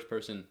who's the first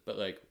person, but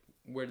like,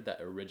 where did that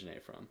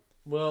originate from?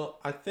 Well,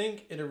 I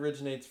think it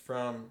originates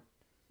from,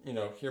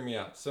 hear me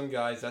out. Some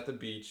guys at the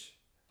beach,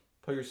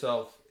 put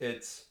yourself,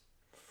 it's,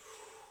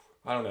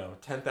 I don't know,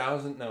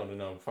 10,000?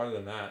 No, farther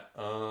than that.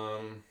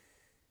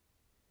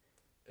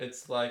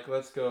 It's like,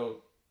 let's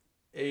go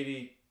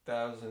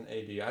 80,000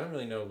 AD. I don't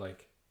really know,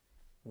 like,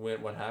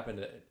 what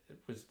happened.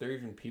 Was there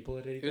even people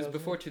at 80,000? It was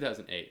before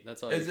 2008.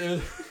 That's all.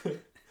 It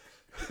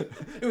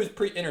was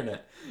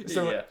pre-internet.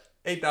 So yeah.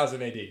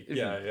 8,000 AD.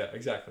 Yeah,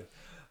 exactly.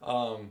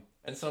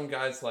 And some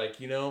guy's like,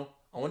 I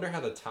wonder how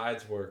the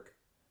tides work.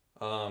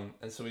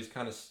 And so he's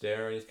kind of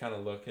staring, he's kind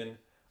of looking.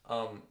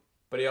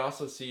 But he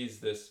also sees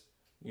this,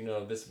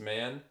 this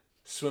man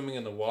swimming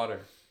in the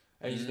water.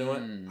 And you know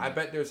what? I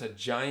bet there's a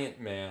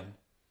giant man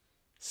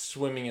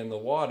swimming in the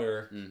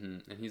water.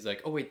 And he's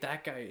like, oh, wait,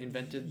 that guy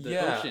invented the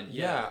ocean.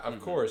 Yeah,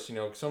 of course.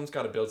 Someone's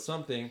got to build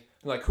something.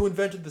 Like, who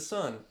invented the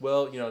sun?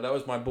 Well, that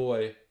was my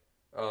boy.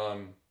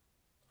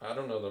 I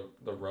don't know,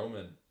 the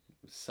Roman.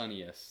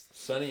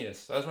 Sunniest.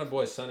 That was my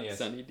boy Sunniest.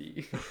 Sunny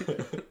D.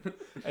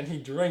 And he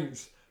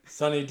drinks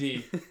Sunny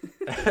D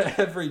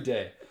every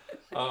day.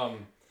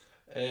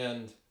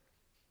 And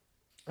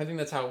I think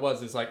that's how it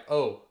was. It's like,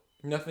 oh,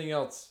 nothing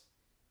else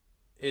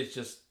is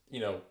just,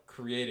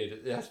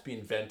 created. It has to be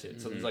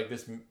invented. So there's like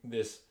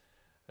this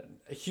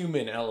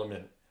human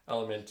element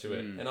to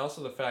it. And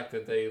also the fact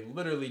that they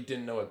literally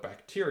didn't know what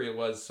bacteria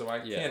was, so I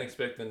can't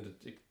expect them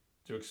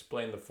to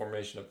explain the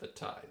formation of the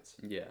tides.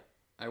 Yeah.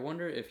 I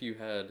wonder if you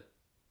had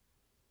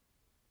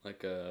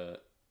like a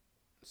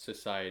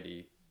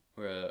society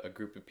or a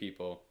group of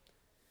people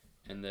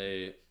and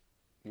they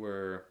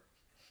were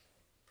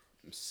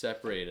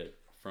separated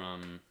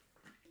from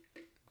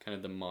kind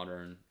of the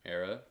modern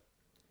era,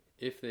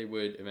 if they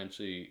would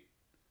eventually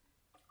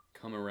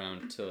come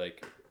around to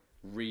like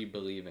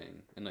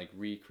re-believing and like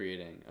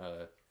recreating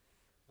a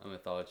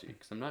mythology.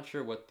 Because I'm not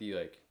sure what the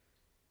like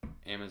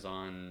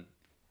Amazon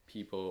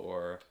people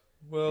or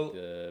like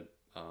the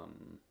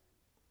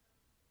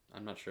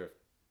I'm not sure if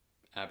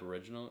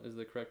Aboriginal is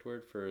the correct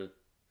word for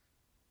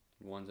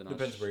ones in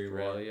Depends Australia.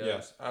 where you are.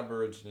 Yes,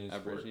 Aborigines.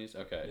 Aborigines.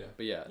 Okay. Yeah.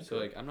 But yeah, so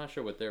Okay. like I'm not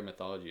sure what their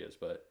mythology is,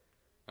 but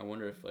I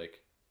wonder if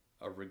like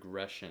a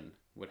regression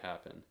would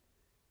happen.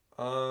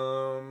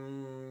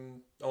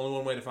 Only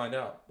one way to find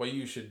out. What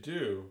you should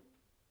do: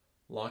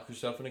 lock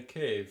yourself in a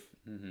cave,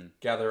 Mm-hmm.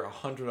 gather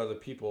 100 other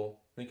people,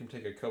 make them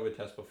take a COVID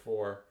test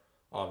before,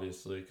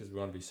 obviously, because we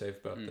want to be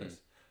safe about this,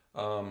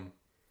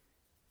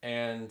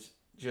 and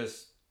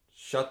just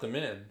shut them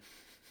in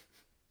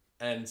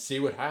and see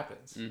what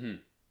happens. Mm-hmm.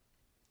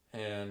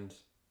 And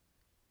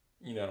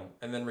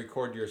and then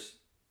record your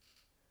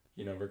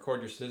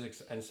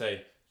statistics and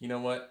say, you know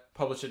what,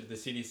 publish it to the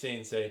CDC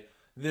and say,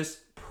 this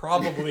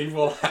probably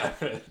will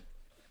happen.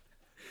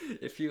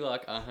 If you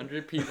lock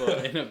 100 people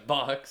in a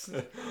box,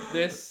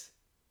 this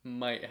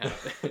might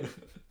happen.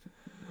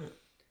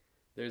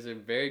 There's a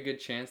very good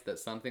chance that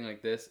something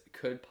like this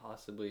could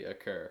possibly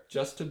occur.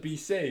 Just to be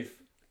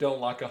safe, don't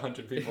lock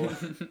 100 people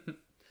in.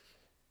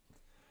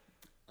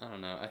 I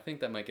don't know. I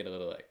think that might get a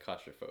little like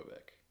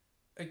claustrophobic.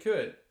 It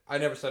could. I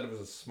never said it was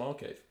a small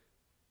cave.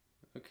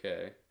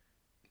 Okay.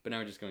 But now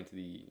we're just going to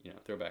the,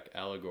 throwback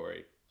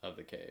allegory of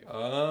the cave.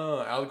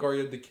 Oh,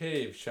 allegory of the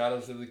cave,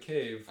 shadows of the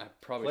cave. I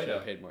probably Plato. should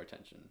have paid more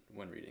attention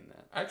when reading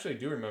that. I actually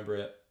do remember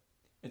it.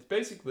 It's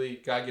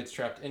basically guy gets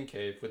trapped in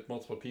cave with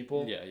multiple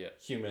people. Yeah.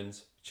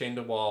 Humans chained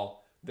to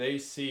wall. They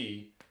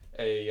see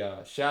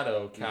a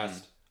shadow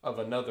cast of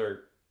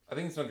another. I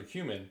think it's another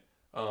human.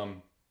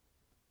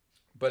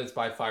 But it's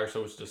by fire,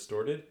 so it's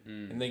distorted.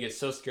 And they get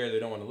so scared they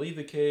don't want to leave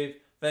the cave.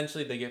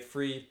 Eventually, they get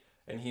freed,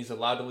 and he's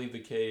allowed to leave the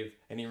cave.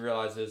 And he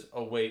realizes,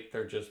 oh wait,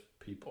 they're just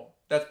people.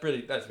 That's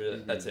it.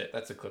 That's it.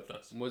 That's the Cliff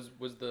Notes. Was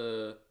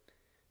the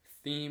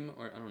theme,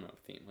 or I don't know,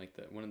 theme, like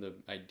one of the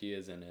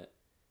ideas in it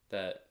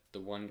that the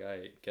one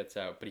guy gets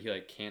out, but he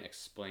like can't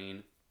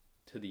explain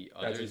to the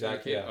others. That's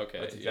exactly Okay,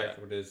 that's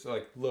exactly what it is. So,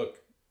 like, look,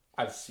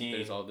 I've seen.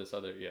 There's all this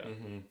other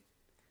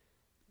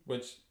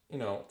Which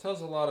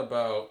tells a lot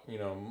about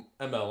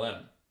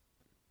MLM.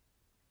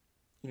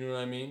 You know what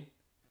I mean?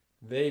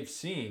 They've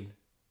seen.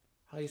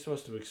 How are you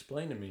supposed to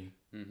explain to me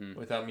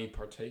without me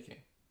partaking?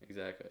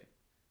 Exactly.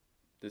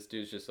 This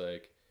dude's just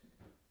like,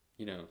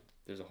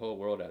 there's a whole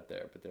world out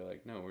there, but they're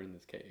like, no, we're in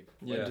this cave.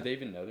 Yeah. Like, do they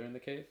even know they're in the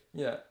cave?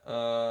 Yeah.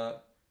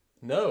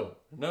 No,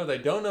 they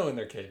don't know in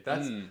their cave.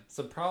 That's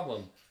the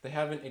problem. They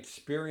haven't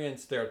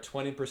experienced their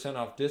 20%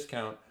 off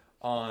discount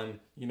on,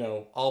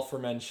 all for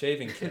men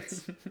shaving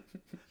kits.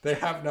 They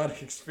have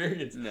not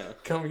experienced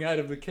coming out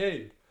of the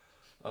cave.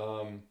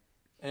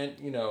 And,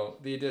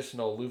 the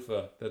additional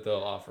loofah that they'll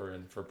offer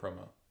in for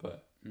promo.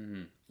 But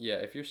yeah,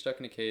 if you're stuck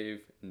in a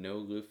cave, no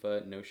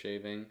loofah, no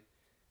shaving,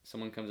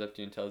 someone comes up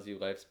to you and tells you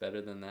life's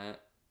better than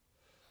that,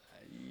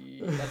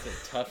 that's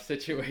a tough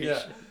situation.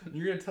 Yeah,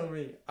 you're going to tell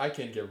me I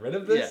can't get rid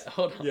of this? Yeah,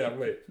 hold on. Yeah,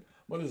 wait.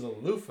 What is a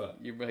loofah?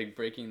 You're like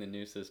breaking the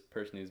news to this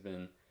person who's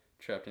been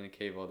trapped in a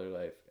cave all their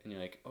life, and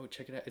you're like, oh,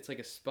 check it out, it's like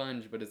a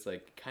sponge, but it's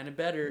like kind of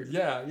better.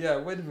 Yeah,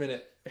 wait a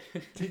minute.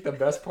 Take the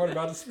best part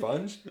about a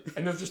sponge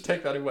and then just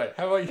take that away.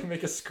 How about you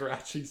make a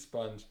scratchy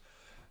sponge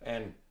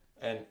and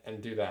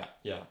do that?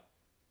 Yeah.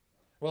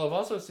 Well, I've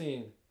also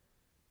seen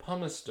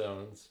pumice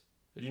stones.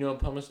 Do you know what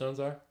pumice stones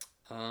are?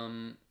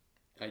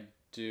 I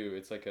do.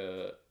 It's like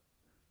a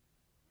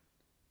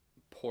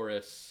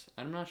porous,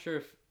 I'm not sure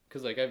if,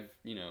 because like I've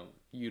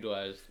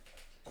utilized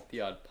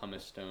the odd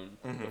pumice stone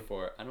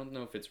before. I don't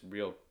know if it's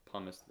real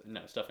pumice.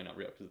 No, it's definitely not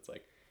real because it's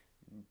like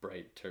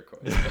bright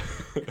turquoise.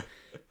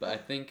 But I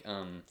think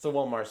it's a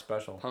Walmart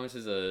special. Pumice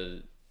is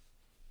a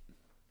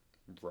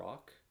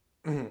rock.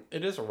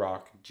 It is a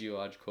rock.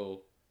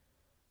 Geological.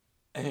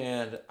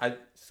 And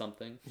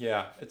something.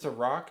 Yeah, it's a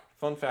rock.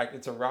 Fun fact: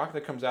 it's a rock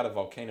that comes out of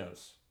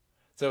volcanoes.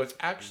 So it's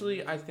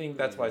actually, I think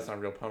that's why it's not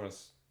real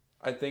pumice.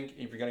 I think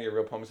if you're gonna get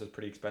real pumice, it's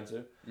pretty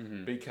expensive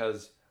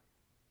because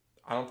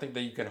I don't think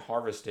that you can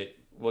harvest it.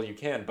 Well, you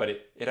can, but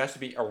it has to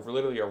be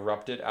literally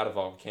erupted out of a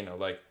volcano.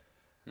 Like,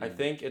 I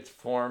think it's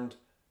formed,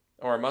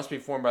 or it must be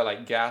formed by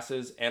like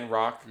gases and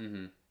rock,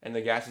 and the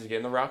gases get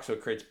in the rock, so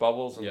it creates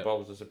bubbles, and the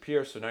bubbles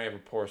disappear. So now you have a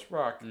porous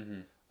rock.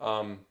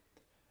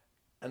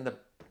 And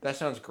that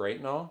sounds great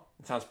and all.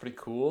 It sounds pretty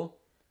cool.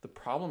 The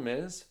problem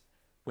is,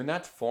 when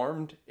that's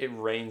formed, it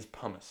rains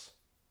pumice.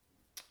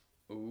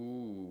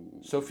 Ooh.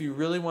 So if you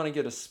really want to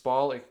get a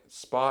spa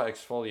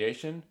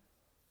exfoliation,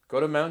 go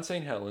to Mount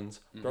St.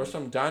 Helens, throw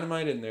some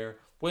dynamite in there,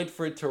 wait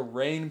for it to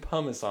rain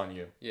pumice on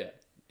you. Yeah.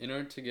 In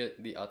order to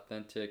get the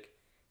authentic,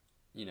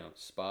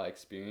 spa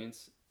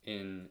experience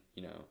in,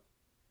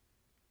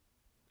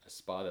 a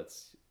spa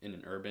that's in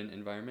an urban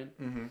environment,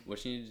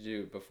 what you need to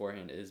do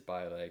beforehand is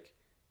buy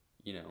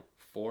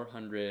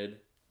 400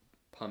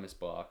 pumice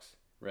blocks,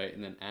 right?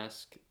 And then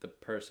ask the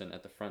person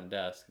at the front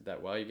desk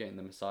that while you're getting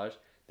the massage,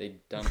 they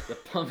dump the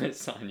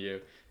pumice on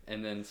you.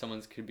 And then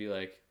someone could be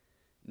like,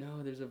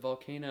 no, there's a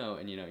volcano.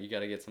 And, you got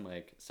to get some,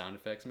 sound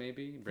effects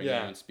maybe. Bring your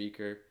own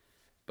speaker.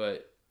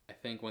 But I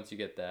think once you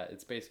get that,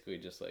 it's basically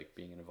just like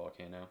being in a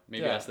volcano.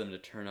 Maybe ask them to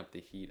turn up the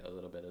heat a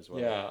little bit as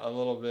well. Yeah, a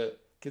little bit.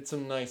 Get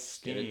some nice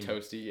steam. Get it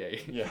toasty, yeah.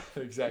 Yeah,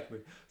 exactly.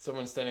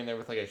 Someone standing there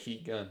with a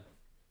heat gun.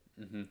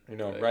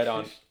 Right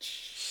on.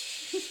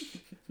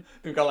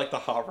 We've got like the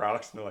hot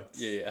rocks and they're like,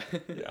 Yeah.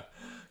 yeah,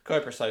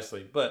 quite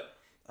precisely. But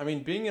I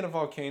mean, being in a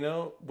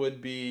volcano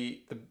would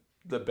be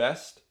the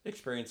best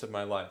experience of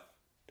my life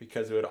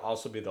because it would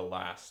also be the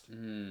last.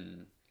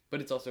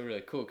 But it's also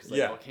really cool because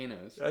Yeah.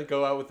 volcanoes. I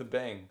go out with a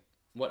bang.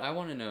 What I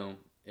want to know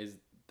is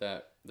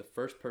that the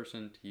first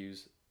person to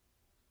use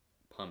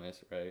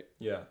pumice, right?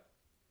 Yeah.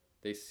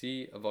 They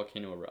see a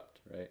volcano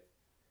erupt, right?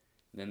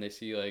 And then they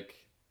see like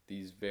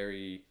these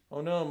very,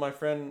 Oh no, my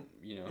friend,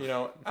 you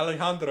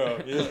Alejandro.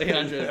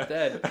 Alejandro's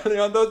dead.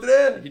 Alejandro's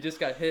dead. He just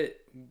got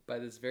hit by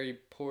this very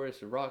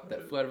porous rock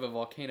that flew out of a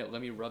volcano.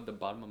 Let me rub the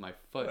bottom of my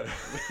foot.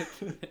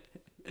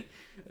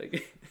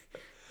 Like,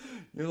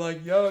 you're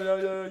like,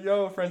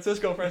 yo,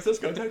 Francisco,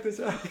 check this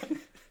out.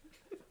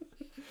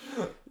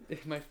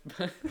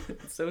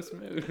 It's so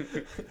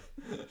smooth.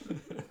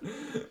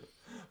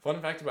 Fun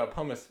fact about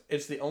pumice,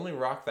 it's the only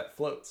rock that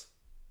floats.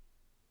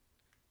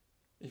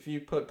 If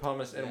you put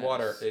pumice in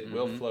water, it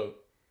will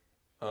float.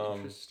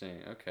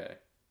 Interesting. Okay.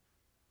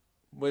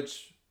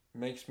 Which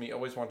makes me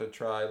always want to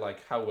try,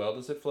 like, how well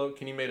does it float?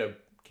 Can you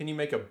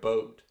make a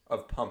boat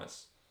of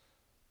pumice?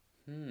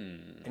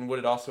 And would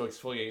it also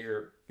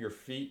exfoliate your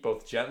feet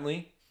both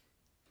gently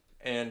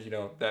and,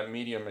 that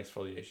medium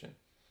exfoliation?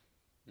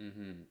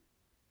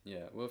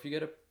 Yeah. Well, if you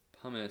get a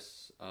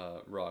pumice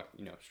rock,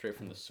 straight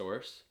from the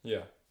source, yeah,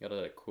 you gotta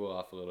let it cool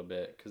off a little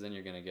bit, because then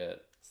you're gonna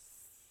get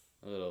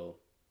a little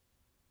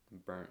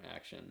burnt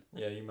action.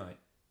 Yeah, you might.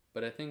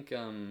 But I think,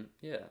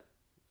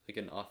 like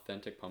an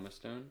authentic pumice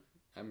stone,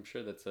 I'm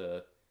sure that's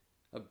a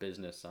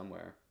business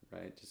somewhere,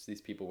 right? Just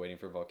these people waiting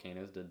for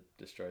volcanoes to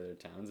destroy their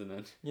towns and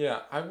then... Yeah,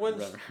 I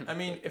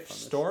mean, if pumice.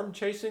 storm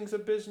chasing's a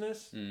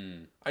business,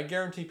 I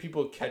guarantee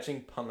people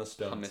catching pumice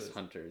stones. Pumice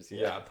hunters,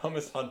 yeah. Yeah,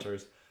 pumice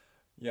hunters.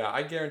 Yeah,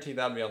 I guarantee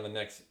that'll be on the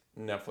next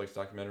Netflix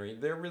documentary.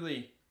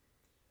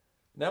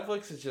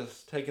 Netflix is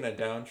just taking a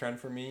downtrend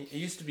for me. It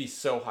used to be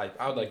so hype.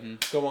 I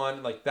would go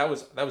on, like that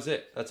was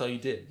it. That's all you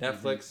did.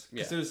 Netflix,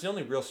 because it was the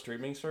only real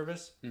streaming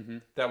service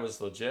that was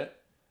legit.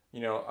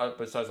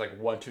 Besides like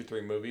 1, 2,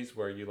 3 movies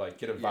where you like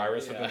get a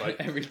virus and then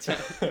like every time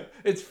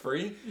it's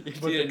free. You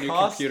need a new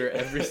computer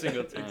every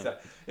single time.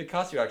 Exactly. It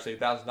costs you actually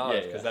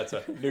 $1,000 because that's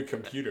a new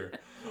computer.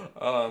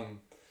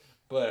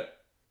 But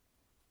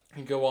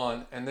you go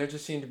on and there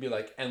just seem to be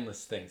like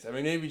endless things. I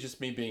mean, maybe just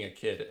me being a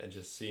kid and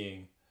just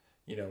seeing,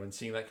 and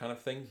seeing that kind of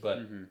thing. But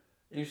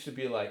it used to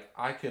be like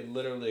I could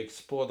literally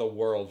explore the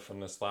world from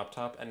this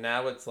laptop, and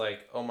now it's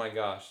like, oh my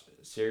gosh,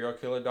 serial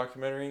killer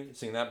documentary.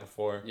 Seen that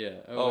before? Yeah.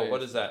 Oh,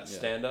 what is that? Yeah.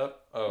 Stand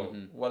up? Oh,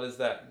 what is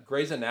that?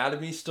 Grey's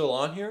Anatomy still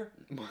on here?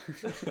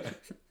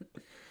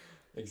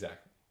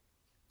 Exactly.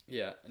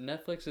 Yeah,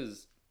 Netflix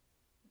is.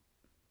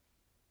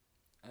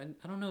 I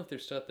don't know if they're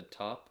still at the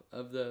top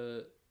of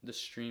the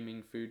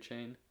streaming food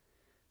chain,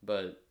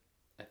 but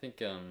I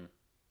think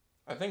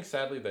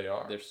sadly they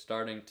are. They're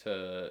starting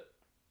to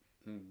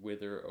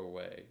wither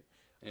away,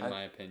 in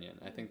my opinion.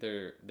 I think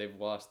they've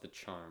lost the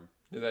charm.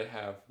 Do they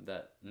have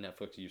that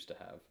Netflix used to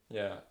have?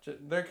 Yeah,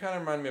 they kind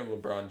of remind me of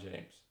LeBron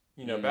James.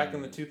 Back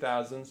in the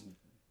 2000s,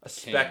 a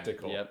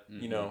spectacle. Yep.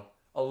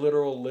 A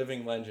literal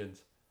living legend.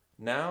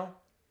 Now,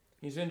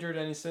 he's injured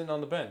and he's sitting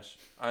on the bench.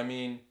 I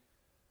mean,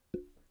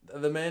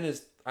 the man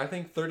is, I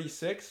think,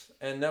 36,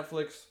 and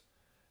Netflix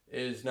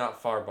is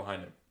not far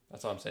behind him.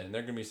 That's all I'm saying.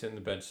 They're gonna be sitting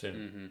on the bench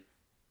soon.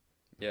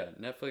 Yeah,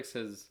 Netflix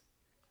has.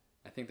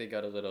 I think they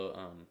got a little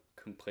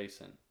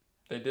complacent.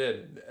 They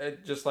did.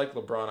 Just like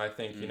LeBron, I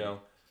think,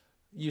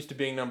 used to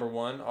being number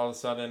one, all of a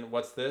sudden,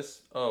 what's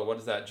this? Oh, what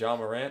is that? Ja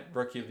Morant,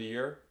 Rookie of the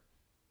Year?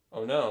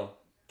 Oh, no.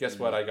 Guess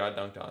what? I got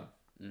dunked on.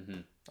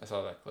 I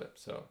saw that clip,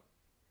 so.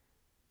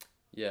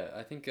 Yeah,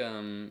 I think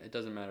it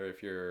doesn't matter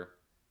if you're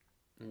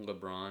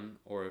LeBron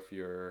or if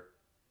you're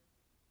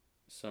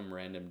some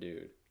random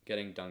dude.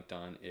 Getting dunked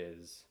on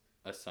is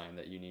a sign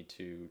that you need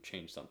to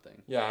change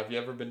something. Yeah, have you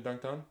ever been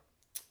dunked on?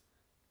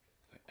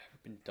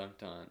 Been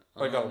dunked on.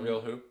 Like on a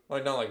real hoop?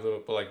 Like not like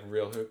little, but like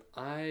real hoop?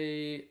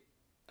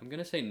 I'm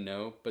gonna say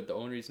no, but the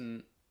only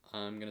reason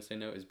I'm gonna say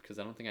no is because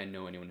I don't think I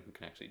know anyone who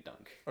can actually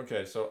dunk.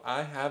 Okay, so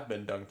I have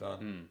been dunked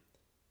on.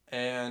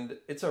 And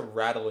it's a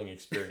rattling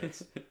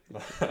experience.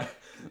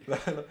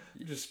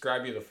 You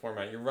describe the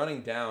format. You're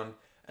running down,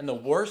 and the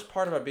worst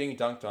part about being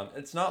dunked on,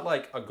 it's not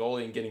like a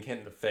goalie and getting hit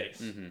in the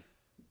face.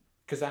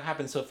 Because that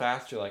happens so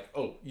fast, you're like,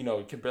 oh,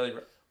 you can barely...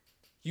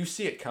 You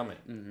see it coming,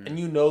 and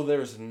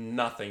there's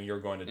nothing you're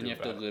going to do about it.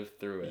 And you have to live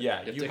through it.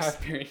 Yeah, you have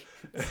to experience.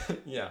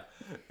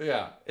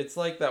 Yeah. It's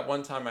like that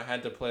one time I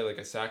had to play like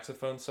a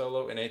saxophone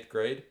solo in 8th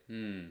grade.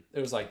 It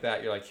was like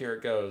that. You're like, here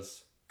it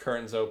goes.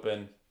 Curtains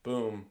open.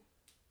 Boom.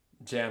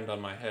 Jammed on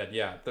my head.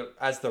 Yeah.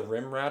 As the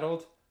rim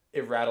rattled,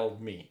 it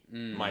rattled me.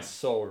 My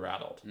soul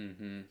rattled.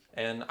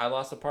 And I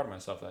lost a part of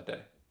myself that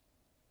day.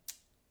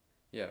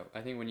 Yeah,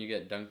 I think when you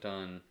get dunked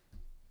on,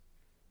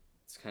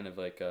 it's kind of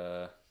like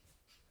a...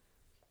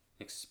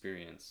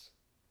 experience.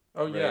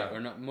 Oh, right? Yeah. Or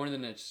not, more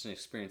than just an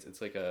experience,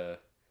 it's like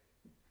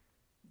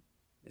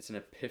it's an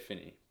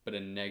epiphany, but a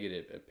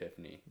negative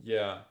epiphany.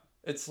 Yeah.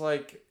 It's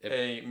like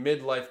a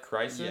midlife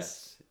crisis.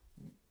 Yes.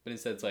 But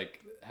instead it's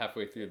like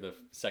halfway through the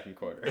second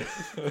quarter.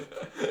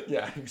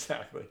 Yeah,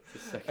 exactly.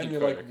 And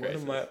you're like,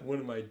 what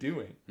am I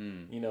doing?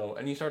 You know,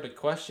 and you start to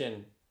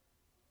question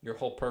your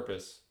whole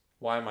purpose.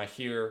 Why am I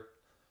here?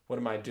 What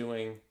am I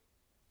doing?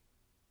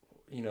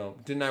 You know,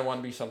 didn't I want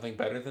to be something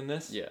better than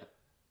this? Yeah.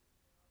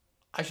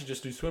 I should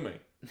just do swimming.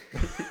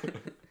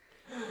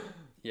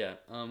 Yeah.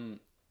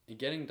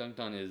 Getting dunked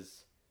on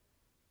is,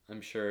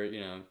 I'm sure,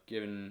 you know,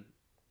 given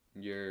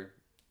your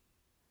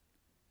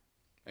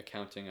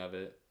accounting of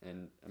it,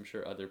 and I'm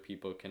sure other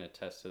people can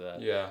attest to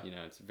that. Yeah. You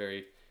know, it's a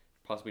very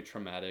possibly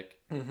traumatic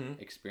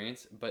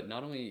experience. But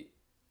not only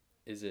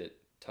is it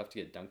tough to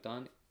get dunked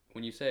on,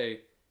 when you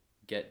say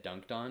get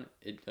dunked on,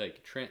 it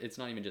like it's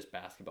not even just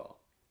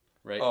basketball,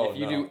 right? Oh, if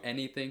you do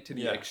anything to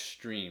the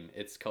extreme,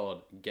 it's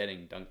called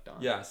getting dunked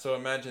on. Yeah. So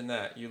imagine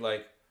that you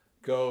like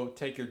go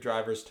take your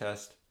driver's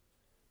test,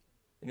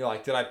 and you're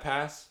like, did I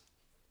pass?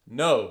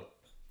 No.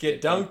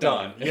 Get dunked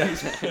on.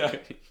 Yeah.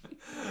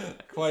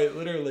 Quite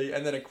literally,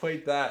 and then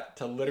equate that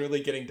to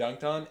literally getting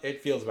dunked on.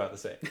 It feels about the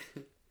same.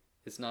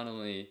 It's not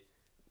only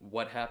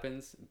what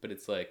happens, but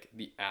it's like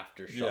the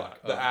aftershock. Yeah,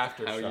 the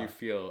aftershock. How you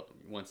feel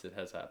once it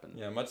has happened.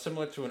 Yeah, much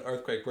similar to an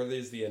earthquake, where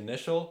there's the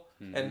initial,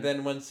 and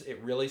then once it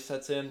really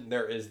sets in,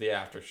 there is the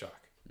aftershock.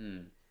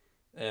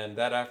 And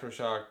that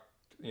aftershock,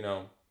 you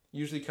know,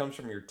 usually comes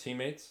from your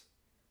teammates.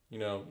 You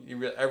know,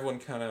 everyone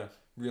kind of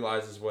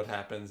realizes what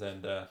happens,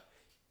 and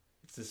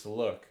it's this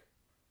look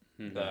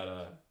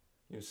that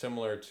you know,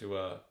 similar to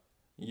a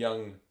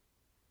young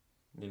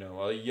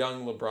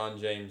LeBron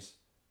James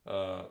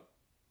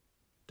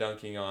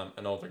dunking on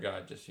an older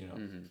guy. Just, you know,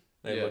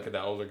 they look at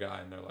that older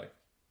guy and they're like,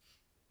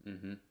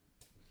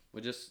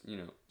 Well, just, you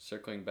know,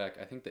 circling back,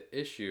 I think the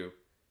issue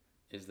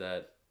is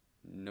that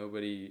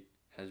nobody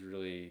has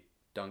really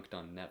dunked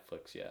on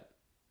Netflix yet.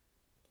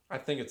 I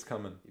think it's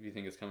coming. If you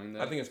think it's coming,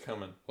 though? I think it's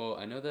coming. Well,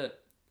 I know that,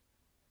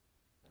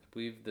 I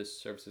believe this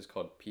service is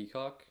called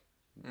Peacock,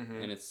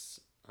 and it's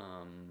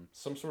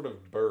some sort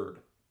of bird.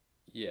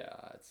 Yeah,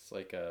 it's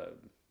like a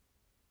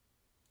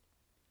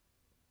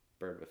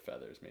bird with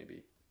feathers,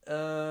 maybe.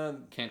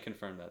 Can't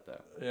confirm that,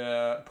 though.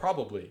 Yeah,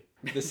 probably.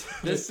 This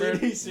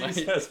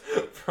CDC says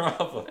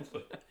probably.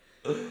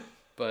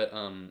 But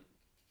I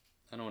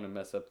don't want to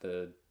mess up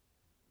the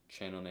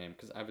channel name,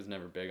 because I was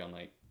never big on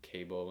like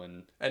cable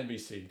and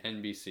NBC.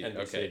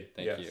 Okay,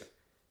 thank you.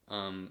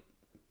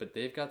 But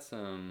they've got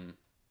some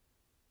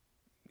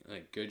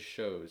like good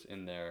shows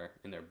in their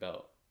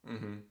belt.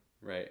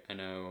 Right, I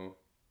know,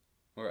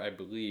 or I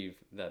believe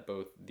that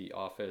both The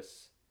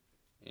Office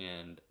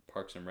and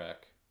Parks and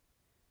Rec,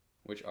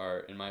 which are,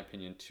 in my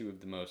opinion, two of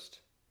the most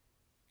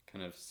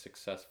kind of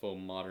successful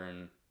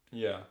modern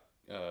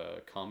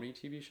comedy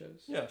TV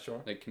shows. Yeah,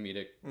 sure. Like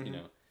comedic, you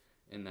know,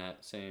 in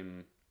that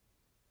same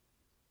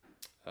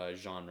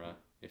genre,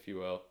 if you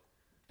will.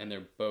 And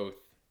they're both,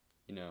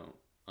 you know,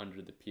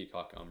 under the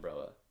Peacock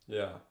umbrella.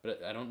 Yeah.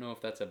 But I don't know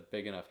if that's a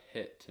big enough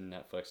hit to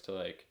Netflix to,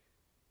 like,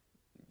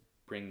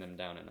 bring them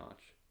down a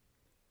notch.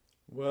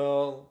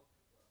 Well,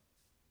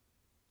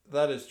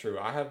 that is true.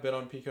 I have been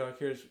on Peacock.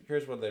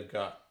 Here's what they've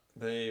got.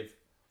 They've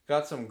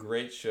got some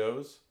great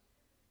shows,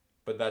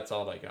 but that's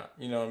all they got.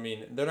 You know what I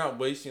mean? They're not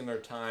wasting their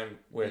time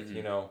with,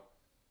 you know,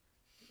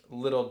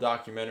 little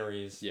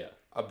documentaries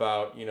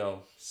about, you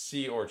know,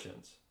 sea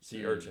urchins.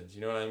 You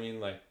know what I mean?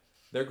 Like,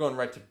 they're going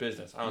right to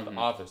business. I want The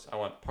Office. I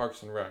want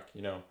Parks and Rec.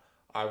 You know,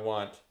 I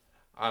want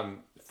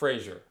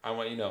Frasier. I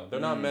want, you know, they're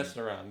not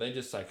messing around. They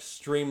just like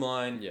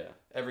streamline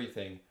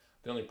everything.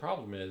 The only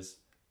problem is,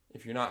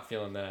 if you're not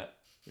feeling that,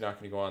 you're not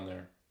going to go on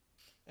there.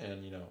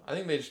 And, you know, I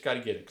think they just got to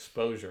get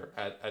exposure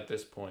at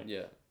this point.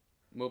 Yeah.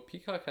 Well,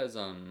 Peacock has,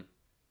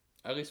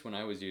 at least when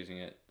I was using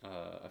it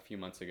a few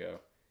months ago,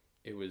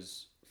 it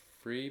was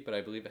free, but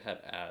I believe it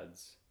had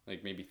ads.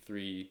 Like maybe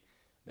 3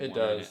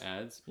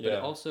 ads. But it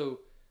also,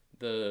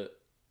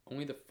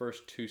 only the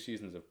first 2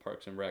 seasons of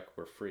Parks and Rec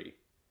were free.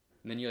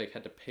 And then you like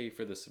had to pay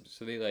for this,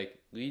 so they like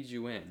lead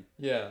you in.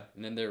 Yeah.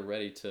 And then they're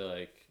ready to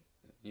like,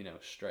 you know,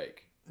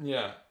 strike.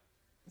 Yeah.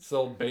 It's the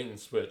old bait and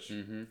switch.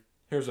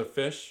 Here's a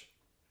fish.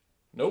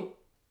 Nope.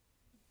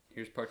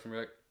 Here's Parks and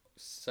Rec.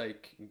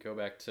 Psych. Go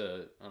back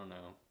to, I don't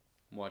know,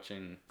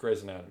 watching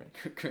Grey's Anatomy.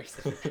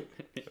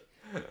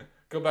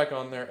 Go back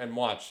on there and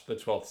watch the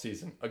 12th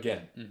season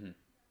again.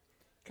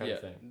 Kind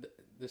of thing.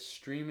 The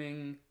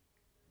streaming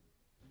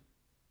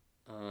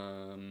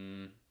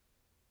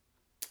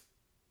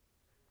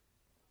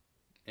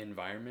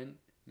environment,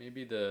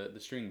 maybe the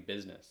streaming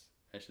business,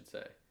 I should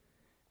say.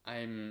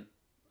 I'm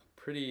a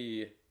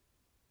pretty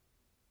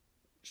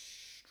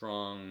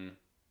strong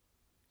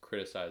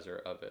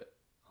criticizer of it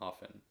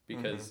often,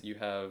 because you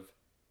have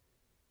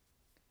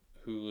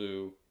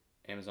Hulu,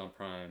 Amazon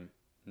Prime,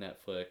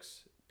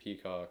 Netflix,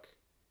 Peacock.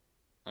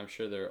 I'm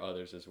sure there are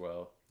others as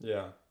well.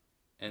 Yeah.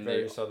 And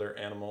various other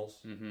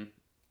animals.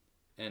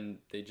 And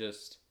they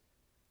just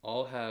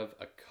all have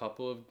a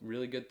couple of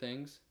really good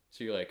things.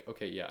 So you're like,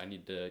 okay, yeah, I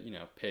need to, you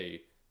know,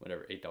 pay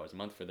whatever, $8 a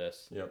month for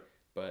this. Yep.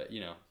 But,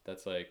 you know,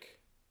 that's like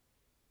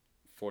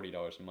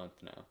 $40 a month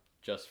now.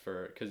 just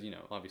for, because,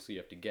 obviously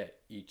you have to get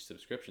each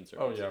subscription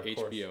service. Oh, yeah, of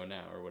course. HBO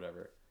Now or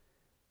whatever.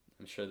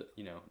 I'm sure that,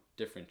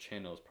 different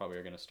channels probably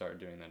are going to start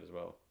doing that as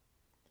well.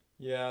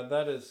 Yeah,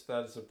 that is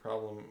a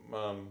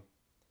problem.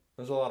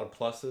 There's a lot of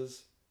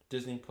pluses.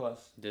 Disney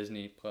Plus.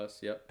 Disney Plus,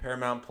 yep.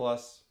 Paramount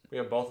Plus. We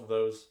have both of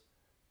those.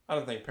 I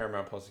don't think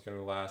Paramount Plus is going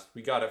to last.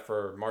 We got it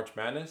for March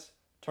Madness.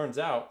 Turns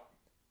out,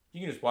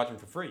 you can just watch them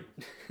for free.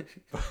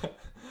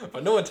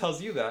 But no one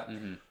tells you that.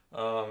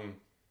 Mm-hmm.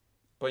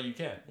 But you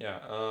can,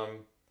 yeah.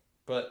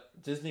 But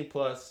Disney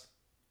Plus,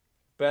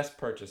 best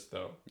purchase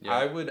though. Yeah.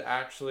 I would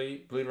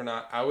actually, believe it or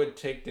not, I would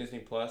take Disney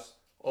Plus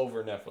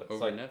over Netflix.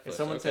 Netflix. If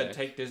someone said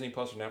take Disney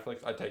Plus or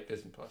Netflix, I'd take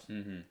Disney Plus.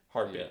 Mm-hmm.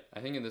 Heartbeat. Yeah.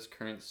 I think in this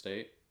current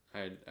state,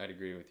 I'd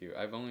agree with you.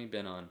 I've only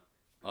been on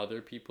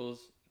other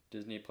people's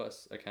Disney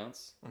Plus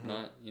accounts,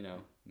 not,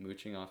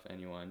 mooching off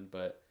anyone,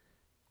 but,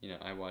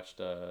 I watched...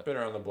 Been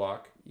around the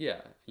block.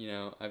 Yeah,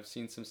 I've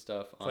seen some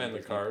stuff on Playing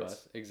Disney the cards.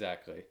 Plus.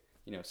 Exactly.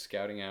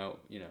 Scouting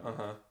out,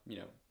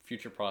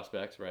 future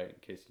prospects, right? In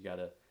case you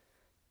gotta,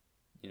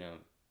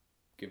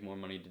 give more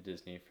money to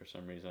Disney for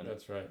some reason.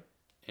 That's right.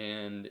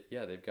 And,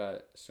 yeah, they've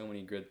got so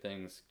many good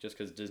things just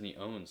because Disney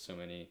owns so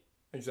many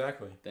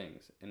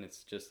things. And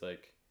it's just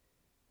like,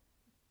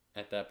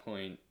 at that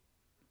point,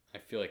 I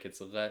feel like it's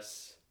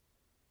less...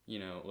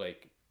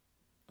 like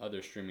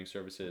other streaming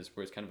services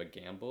where it's kind of a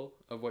gamble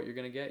of what you're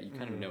going to get. You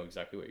kind of know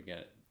exactly what you're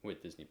getting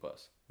with Disney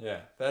Plus. Yeah,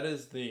 that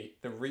is the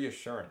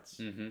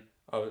reassurance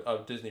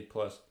of Disney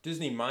Plus.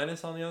 Disney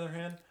Minus, on the other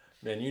hand,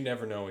 man, you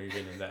never know what you're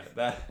getting in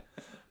that.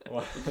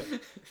 Well,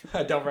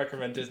 I don't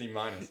recommend Disney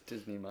Minus.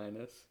 Disney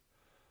Minus.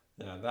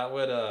 Yeah, that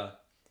would...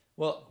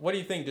 Well, what do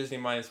you think Disney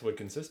Minus would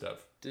consist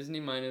of? Disney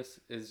Minus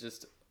is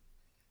just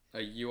a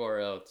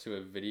URL to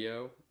a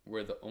video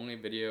where the only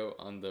video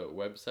on the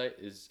website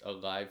is a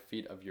live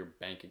feed of your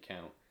bank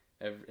account.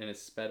 And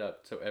it's sped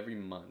up, so every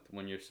month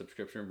when your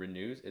subscription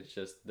renews, it's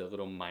just the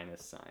little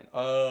minus sign.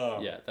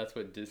 Oh. Yeah, that's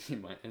what Disney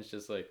Minus... It's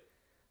just like...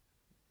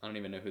 I don't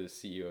even know who the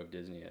CEO of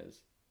Disney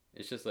is.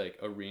 It's just like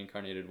a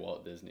reincarnated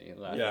Walt Disney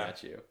laughing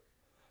at you.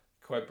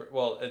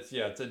 Well, it's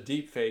a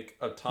deep fake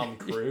of Tom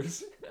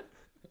Cruise.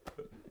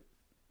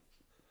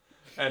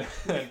 and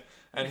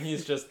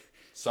he's just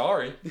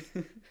sorry.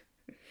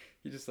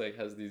 He just like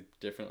has these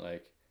different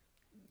like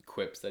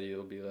quips that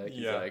he'll be like,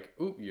 he's like,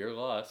 "Oop, your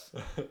loss."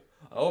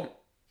 Oh,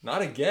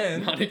 not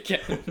again. Not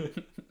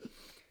again.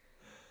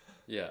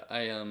 Yeah,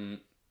 I on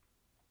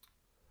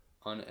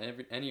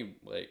any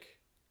like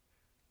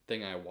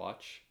thing I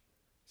watch,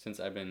 since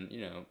I've been,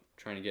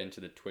 trying to get into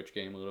the Twitch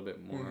game a little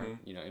bit more,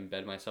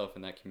 embed myself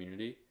in that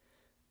community,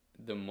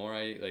 the more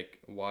I like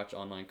watch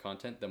online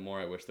content, the more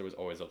I wish there was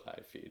always a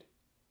live feed.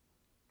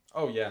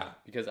 Oh yeah.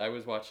 Because I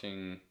was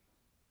watching,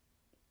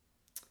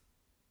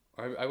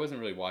 or I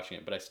wasn't really watching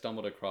it, but I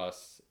stumbled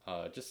across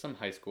just some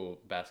high school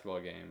basketball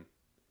game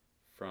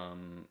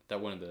from that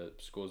one of the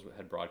schools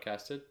had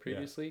broadcasted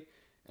previously. Yeah.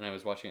 And I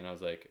was watching it and I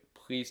was like,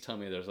 please tell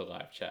me there's a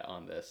live chat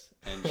on this.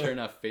 And sure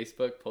enough,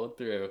 Facebook pulled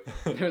through.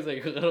 There was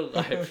like a little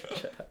live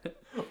chat.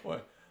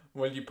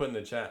 What did you put in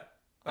the chat?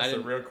 That's a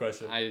real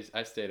question.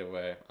 I stayed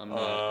away. I'm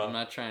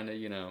not trying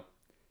to,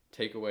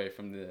 take away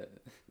from the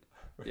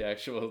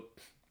actual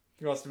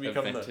He wants to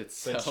become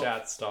the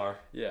chat star.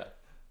 Yeah.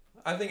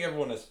 I think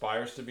everyone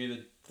aspires to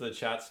be the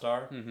chat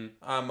star.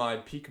 Mm-hmm. My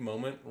peak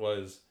moment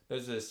was,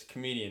 there's this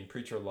comedian,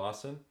 Preacher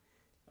Lawson.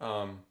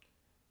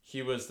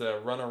 He was the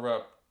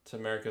runner-up to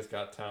America's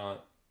Got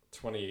Talent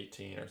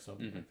 2018 or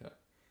something like that.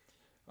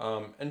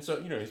 And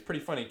so, he's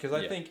pretty funny because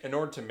I think in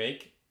order to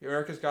make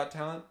America's Got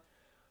Talent,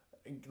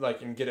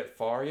 like, and get it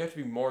far, you have to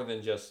be more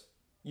than just,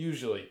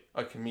 usually,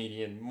 a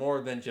comedian,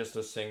 more than just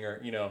a singer.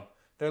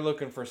 They're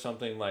looking for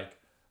something like,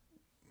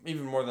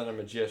 even more than a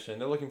magician.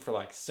 They're looking for,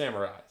 like,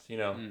 samurais,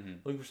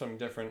 looking for something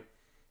different.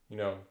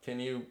 Can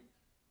you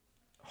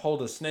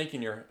hold a snake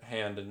in your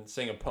hand and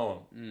sing a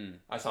poem?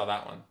 I saw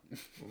that one.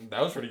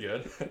 That was pretty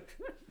good.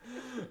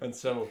 And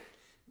so,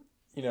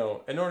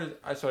 so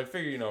I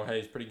figured, hey,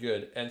 he's pretty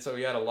good. And so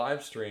he had a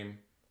live stream,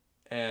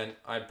 and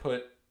I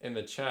put in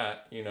the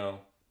chat,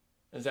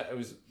 this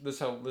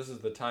is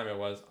the time it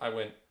was. I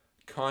went,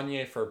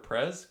 Kanye for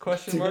Prez?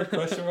 Question mark,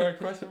 question mark,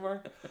 question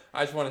mark.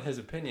 I just wanted his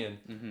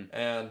opinion.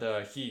 And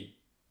he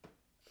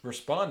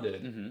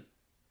responded,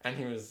 and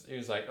he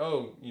was like,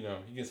 oh,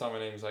 he saw my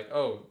name. He's like,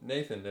 oh,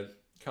 Nathan, did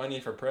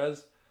Kanye for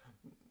Prez?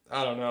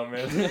 I don't know,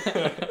 man.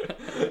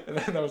 And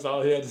then that was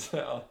all he had to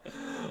say.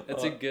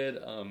 It's a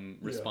good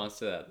response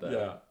to that, though.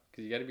 Yeah.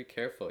 Because you got to be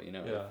careful,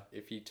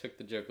 If he took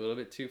the joke a little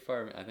bit too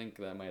far, I think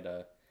that might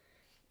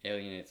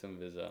alienate some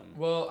of his...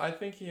 Well, I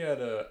think he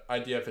had an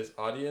idea of his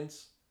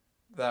audience.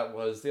 That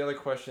was... The other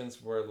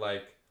questions were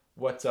like,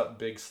 what's up,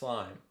 big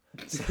slime?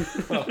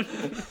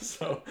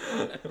 So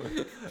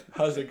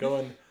how's it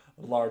going,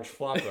 large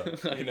flopper?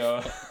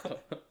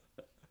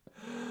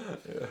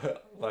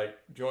 Like,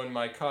 join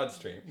my COD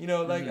stream.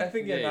 I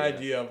think he had an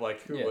idea of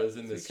like who was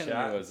in this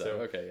chat.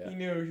 So he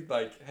knew,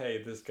 like,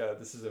 hey,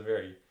 this is a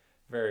very,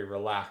 very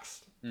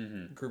relaxed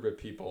group of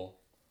people.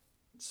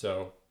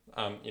 So,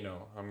 I'm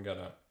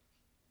gonna,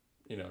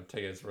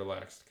 take it as a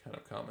relaxed kind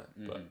of comment.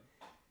 But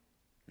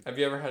Have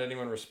you ever had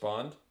anyone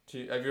respond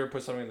have you ever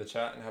put something in the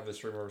chat and have the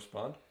streamer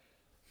respond?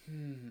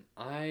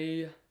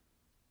 I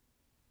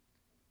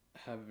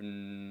have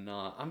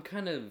not. I'm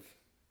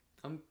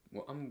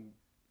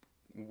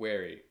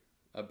wary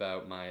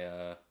about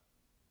my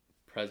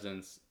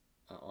presence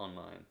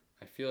online.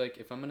 I feel like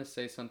if I'm gonna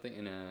say something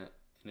in a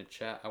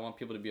chat, I want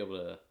people to be able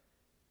to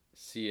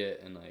see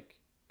it and like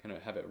kind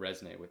of have it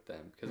resonate with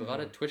them. Because a lot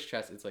of Twitch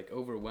chats, it's like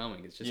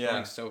overwhelming. It's just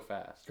going so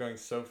fast. It's going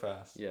so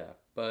fast. Yeah,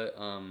 but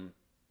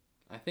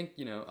I think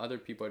other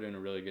people are doing a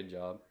really good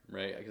job,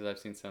 right? Because I've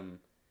seen some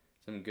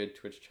good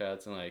Twitch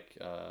chats and like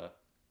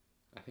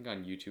I think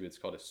on YouTube it's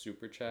called a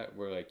super chat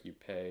where like you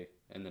pay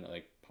and then it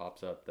like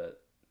pops up that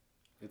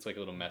it's like a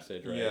little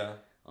message, right? Yeah.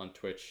 On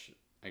Twitch,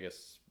 I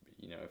guess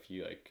if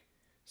you like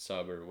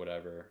sub or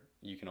whatever,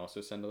 you can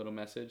also send a little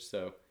message.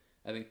 So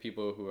I think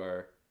people who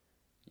are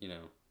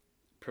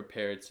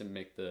prepared to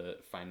make the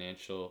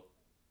financial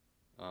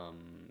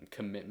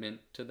commitment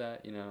to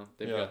that,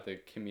 they've got the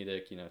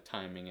comedic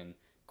timing and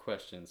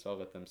questions, so I'll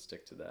let them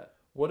stick to that.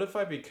 What if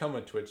I become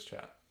a Twitch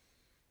chat?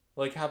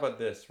 Like, how about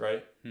this,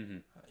 right?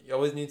 You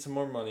always need some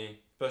more money,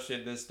 especially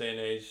at this day and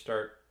age.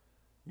 Start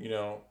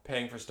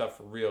paying for stuff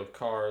for real,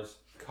 cars,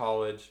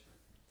 college.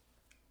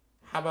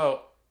 How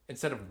about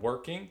instead of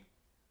working,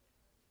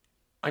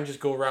 I just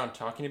go around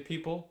talking to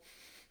people,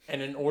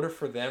 and in order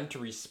for them to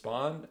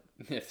respond,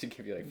 they have to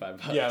give you like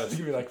 $5. Yeah, they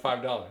give you like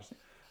 $5,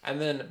 and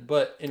then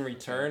but in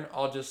return,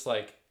 I'll just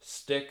like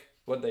stick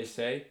what they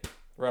say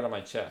right on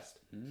my chest,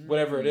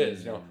 whatever it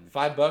is.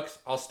 $5,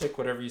 I'll stick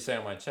whatever you say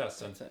on my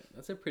chest. And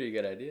that's a pretty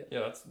good idea.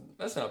 Yeah,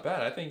 that's not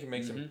bad. I think it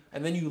makes them,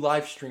 and then you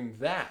live stream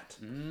that.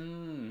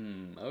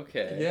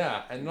 Okay.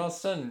 Yeah, and all of a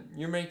sudden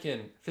you're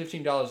making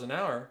 $15 an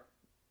hour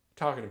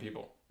talking to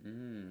people.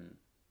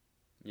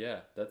 Yeah,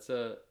 that's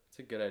a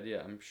good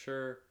idea. I'm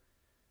sure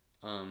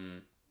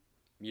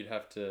you'd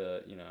have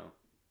to,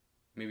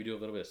 maybe do a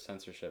little bit of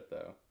censorship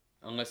though.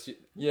 Unless you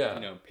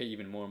pay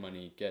even more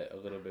money, get a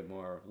little bit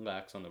more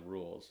lax on the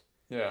rules.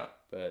 Yeah.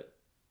 But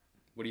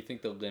what do you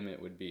think the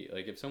limit would be?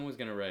 Like if someone was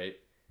going to write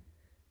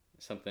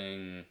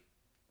something,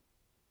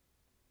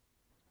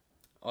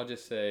 I'll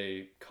just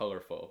say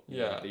colorful.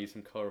 They use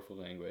some colorful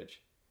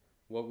language.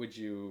 What would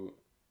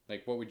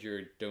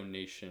your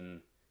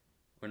donation,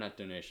 or not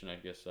donation, I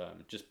guess,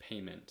 just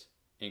payment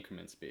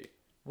increments be?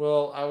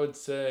 Well, I would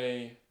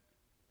say,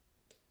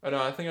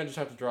 I think I just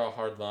have to draw a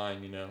hard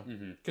line,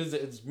 because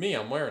it's me,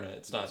 I'm wearing it.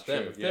 It's not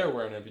them. If they're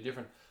wearing it, it'd be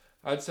different.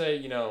 I'd say,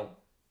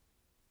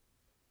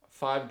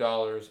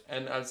 $5,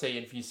 and I'd say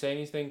if you say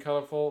anything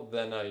colorful,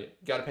 then you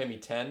got to pay me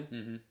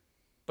 $10.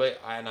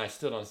 But I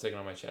still don't stick it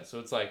on my chest, so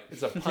it's like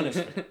it's a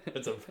punishment.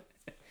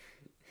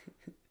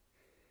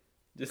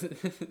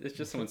 It's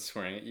just someone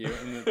swearing at you,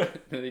 and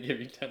then they give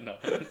you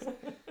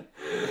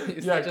 $10.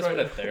 Is that just what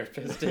a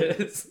therapist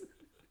is?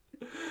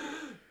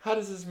 How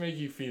does this make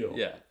you feel?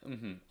 Yeah.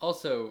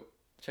 Also,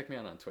 check me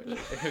out on Twitch.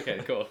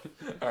 Okay, cool.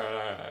 All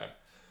right.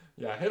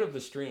 Yeah, hit up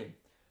the stream.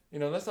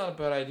 That's not a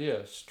bad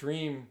idea.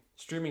 Streaming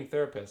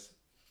therapists.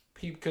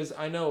 Because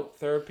I know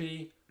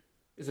therapy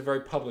is a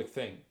very public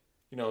thing.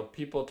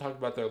 People talk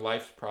about their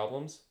life's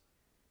problems.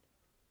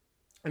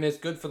 And it's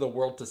good for the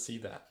world to see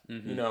that.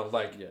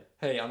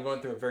 Hey, I'm going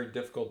through a very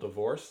difficult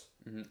divorce.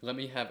 Let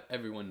me have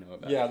everyone know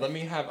about it. Yeah, let me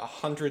have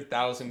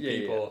 100,000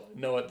 people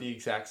know at the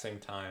exact same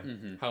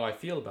time how I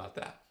feel about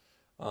that.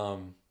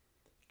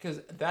 Because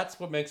that's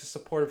what makes a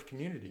supportive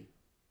community.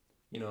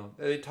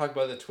 They talk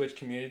about the Twitch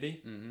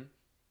community.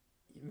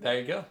 There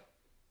you go.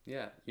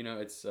 Yeah,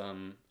 it's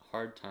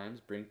hard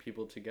times bring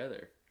people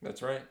together.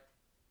 That's right.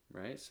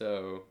 Right?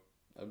 So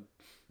a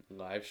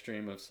live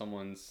stream of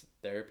someone's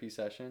therapy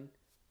session,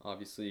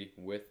 obviously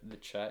with the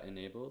chat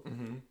enabled.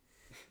 And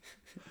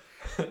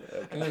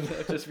then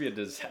that'd just be a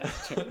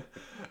disaster.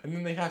 And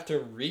then they have to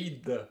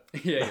read the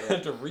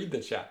have to read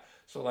the chat.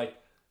 So like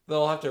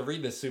they'll have to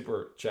read the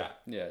super chat.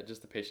 Yeah,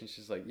 just the patient.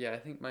 She's like, I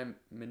think my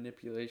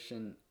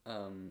manipulation,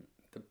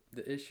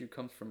 the issue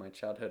comes from my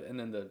childhood. And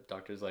then the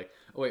doctor's like,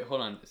 oh wait,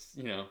 hold on,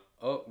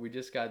 we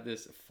just got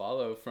this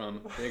follow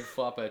from Big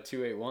Floppa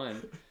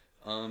 281.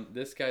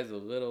 This guy's a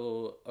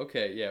little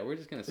okay. Yeah, we're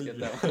just gonna skip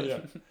that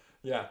one.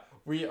 Yeah.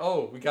 We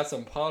got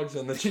some pogs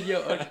on the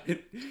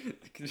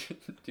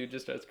dude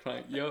just starts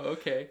crying.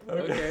 Okay,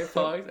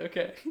 pogs,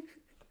 okay.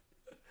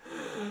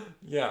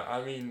 Yeah,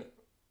 I mean,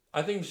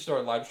 I think you should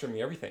start live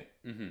streaming everything.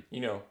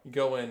 You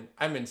go in.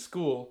 I'm in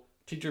school.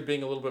 Teacher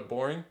being a little bit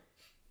boring.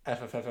 I'm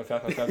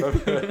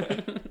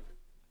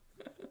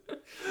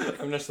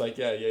just like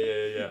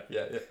yeah.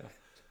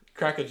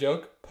 Crack a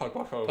joke.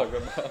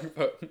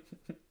 Pog.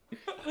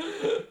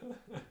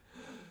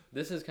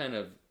 This is kind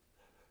of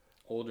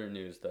older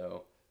news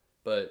though.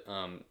 But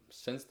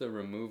since the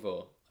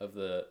removal of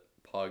the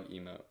Pog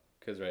emote,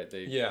 because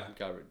they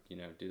got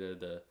due to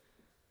the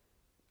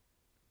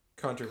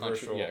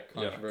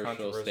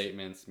controversial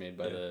statements made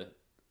by the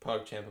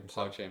Pog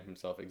champ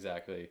himself,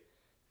 exactly,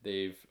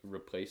 they've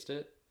replaced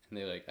it, and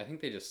I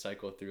think they just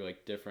cycle through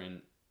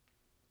different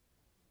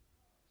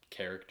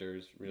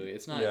characters. Really,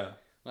 it's not.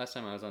 Last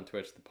time I was on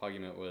Twitch, the Pog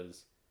emote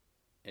was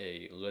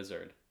a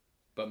lizard,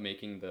 but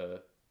making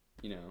the,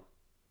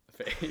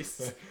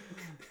 face.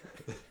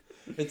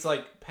 It's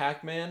like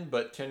Pac-Man,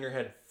 but turn your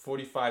head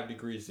 45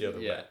 degrees the other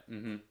way. Yeah.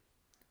 Mm-hmm.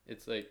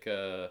 It's like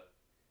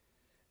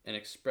an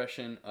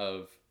expression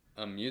of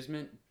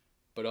amusement,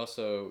 but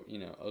also,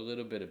 a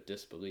little bit of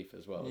disbelief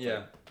as well.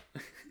 Yeah.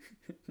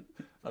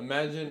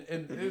 Imagine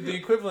the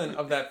equivalent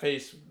of that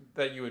face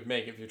that you would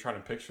make if you're trying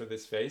to picture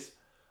this face.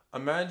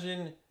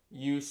 Imagine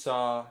you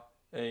saw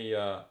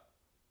a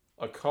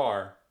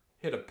car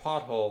hit a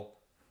pothole,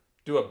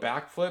 do a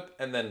backflip,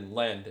 and then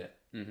land it.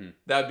 Mm-hmm.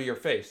 That would be your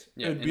face.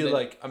 Yeah, it would be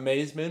like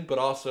amazement, but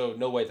also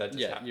no way that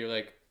just happened. You're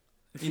like...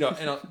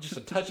 and just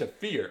a touch of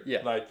fear.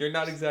 Yeah. Like, you're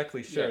not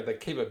exactly sure the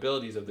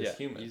capabilities of this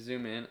human. You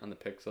zoom in on the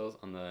pixels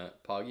on the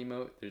Pog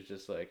emote, there's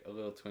just like a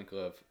little twinkle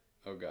of,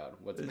 oh God,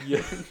 what's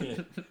yeah.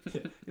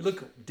 You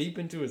look deep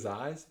into his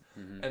eyes,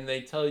 and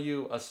they tell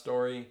you a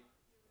story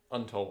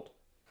untold.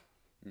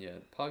 Yeah,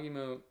 Pog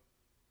emote,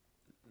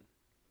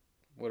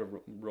 what a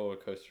roller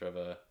coaster of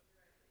a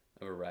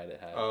ride it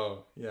had.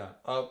 Oh, yeah.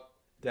 Up,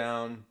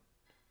 down,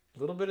 a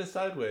little bit of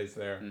sideways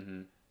there.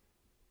 Mm-hmm.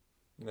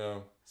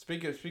 No.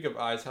 Speak of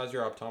eyes, how's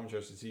your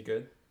optometrist? Is he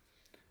good?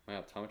 My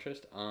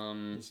optometrist?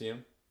 You see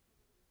him?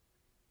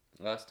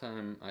 Last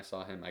time I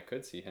saw him, I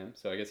could see him,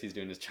 so I guess he's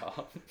doing his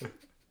job.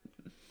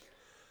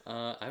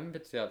 I haven't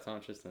been to the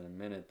optometrist in a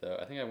minute, though.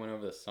 I think I went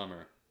over the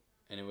summer,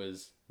 and it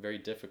was very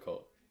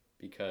difficult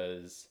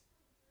because,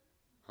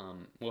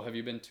 have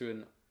you been to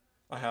an...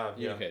 I have,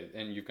 yeah. Okay,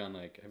 and have you gone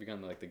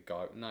to like the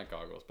not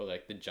goggles, but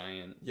like the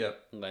giant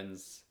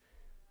lens,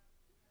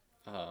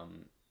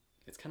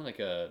 it's kind of like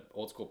a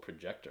old school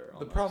projector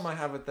almost. The problem I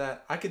have with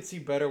that, I could see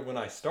better when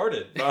I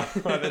started,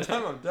 but by the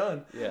time I'm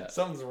done,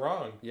 something's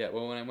wrong. Yeah,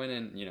 well, when I went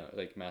in,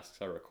 like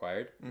masks are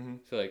required. Mm-hmm.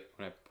 So like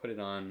when I put it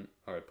on,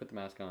 or I put the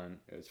mask on,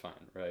 it was fine,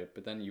 right?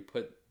 But then you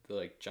put the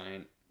like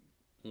giant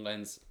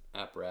lens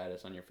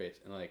apparatus on your face,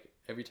 and like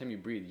every time you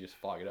breathe, you just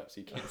fog it up, so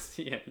you can't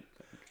see anything.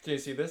 Can you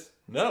see this?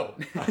 No,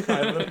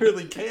 I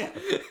literally can't.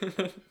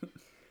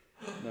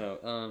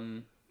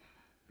 No,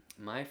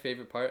 my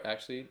favorite part,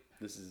 actually,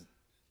 this is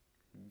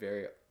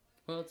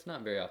it's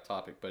not very off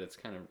topic, but it's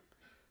kind of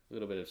a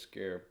little bit of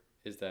scare,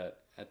 is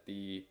that at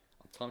the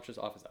optometrist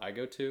office I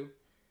go to,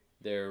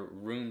 their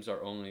rooms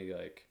are only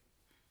like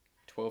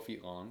 12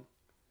 feet long,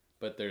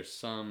 but there's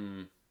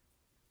some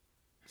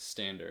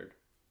standard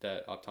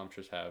that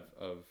optometrists have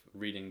of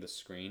reading the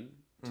screen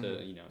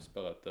to,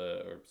 spell out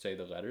or say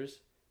the letters.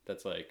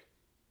 That's like,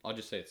 I'll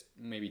just say it's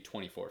maybe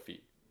 24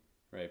 feet,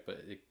 right?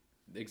 But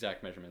the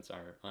exact measurements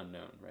are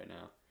unknown right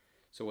now.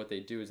 So what they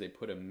do is they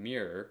put a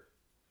mirror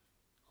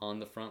on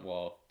the front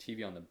wall,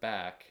 TV on the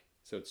back,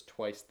 so it's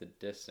twice the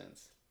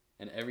distance.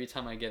 And every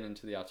time I get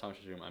into the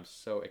optometrist room, I'm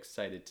so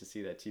excited to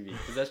see that TV.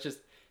 Because that's just,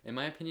 in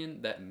my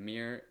opinion, that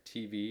mirror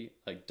TV,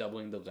 like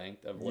doubling the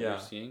length of what you're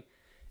seeing,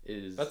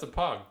 is... That's a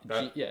Pog.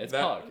 It's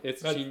Pog.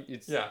 It's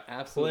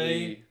absolutely...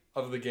 Play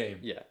of the game.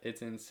 Yeah,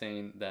 it's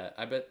insane that...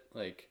 I bet,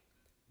 like,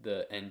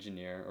 the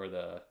engineer or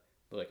the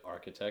like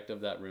architect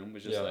of that room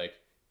was just like,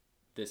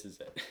 this is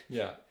it.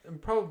 Yeah,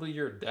 and probably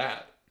your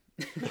dad.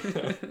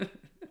 Because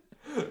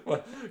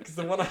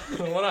the one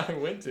I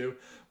went to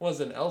was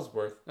in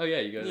Ellsworth. Oh yeah,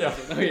 you go.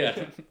 Oh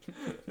yeah.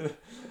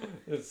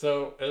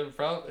 So it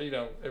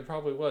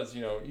probably was.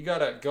 You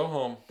gotta go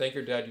home, thank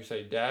your dad. You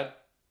say, Dad,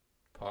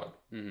 Pog.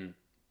 Mm-hmm.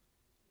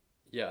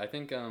 Yeah, I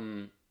think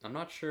I'm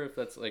not sure if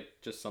that's like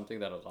just something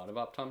that a lot of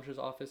optometrists'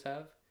 office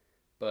have,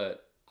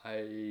 but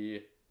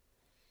I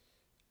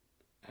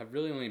have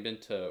really only been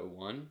to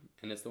one,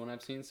 and it's the one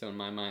I've seen. So in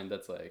my mind,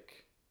 that's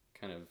like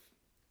kind of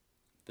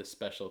the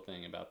special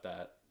thing about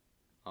that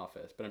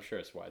office, but I'm sure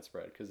it's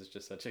widespread because it's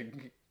just such a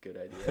good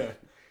idea.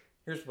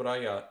 Here's what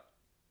I got.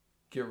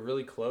 Get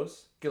really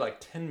close. Get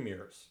like 10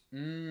 mirrors.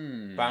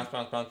 Bounce,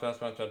 bounce, bounce, bounce,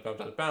 bounce, bounce, bounce,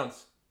 bounce,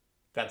 bounce.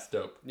 That's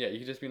dope. Yeah, you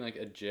could just be in like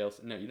a jail.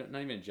 No, you don't.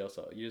 Not even a jail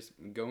cell. You just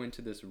go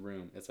into this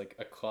room. It's like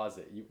a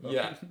closet. You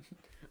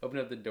open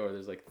up the door.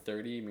 There's like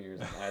 30 mirrors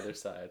on either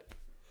side.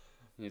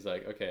 And he's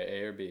like, okay,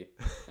 A or B.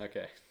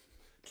 Okay.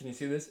 Can you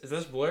see this? Is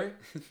this blurry?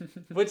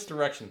 Which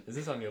direction? Is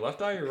this on your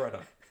left eye or your right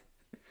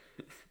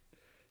eye?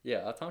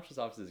 Yeah, optometrist's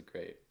office is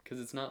great because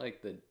it's not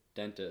like the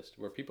dentist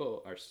where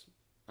people are.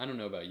 I don't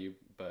know about you,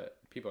 but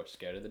people are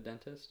scared of the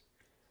dentist.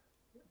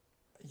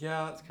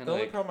 Yeah, the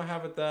only problem I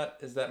have with that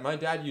is that my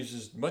dad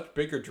uses much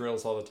bigger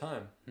drills all the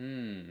time.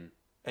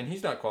 And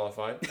he's not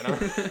qualified.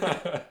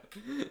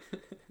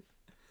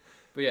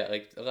 But yeah,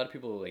 like a lot of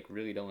people like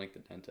really don't like the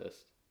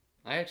dentist.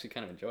 I actually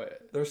kind of enjoy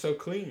it. They're so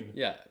clean.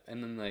 Yeah,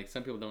 and then like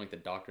some people don't like the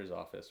doctor's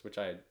office, which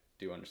I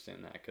do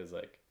understand that because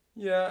like.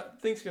 Yeah,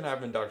 things can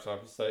happen in doctor's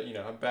office that,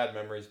 have bad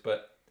memories,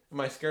 but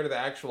am I scared of the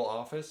actual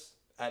office?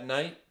 At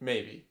night?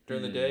 Maybe.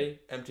 During the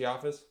day? Empty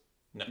office?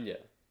 No. Yeah.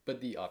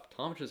 But the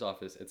optometrist's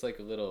office, it's like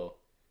a little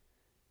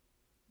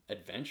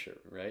adventure,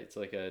 right? It's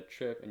like a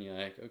trip, and you're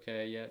like,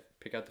 okay, yeah,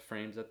 pick out the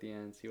frames at the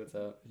end, see what's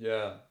up.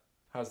 Yeah.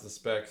 How's the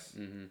specs?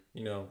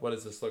 What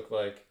does this look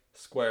like?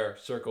 Square,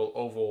 circle,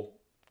 oval.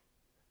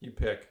 You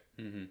pick.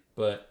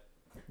 But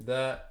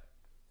that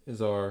is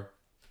our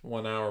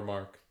 1 hour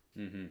mark.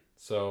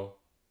 So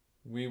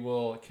We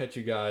will catch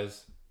you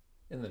guys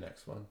in the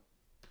next one.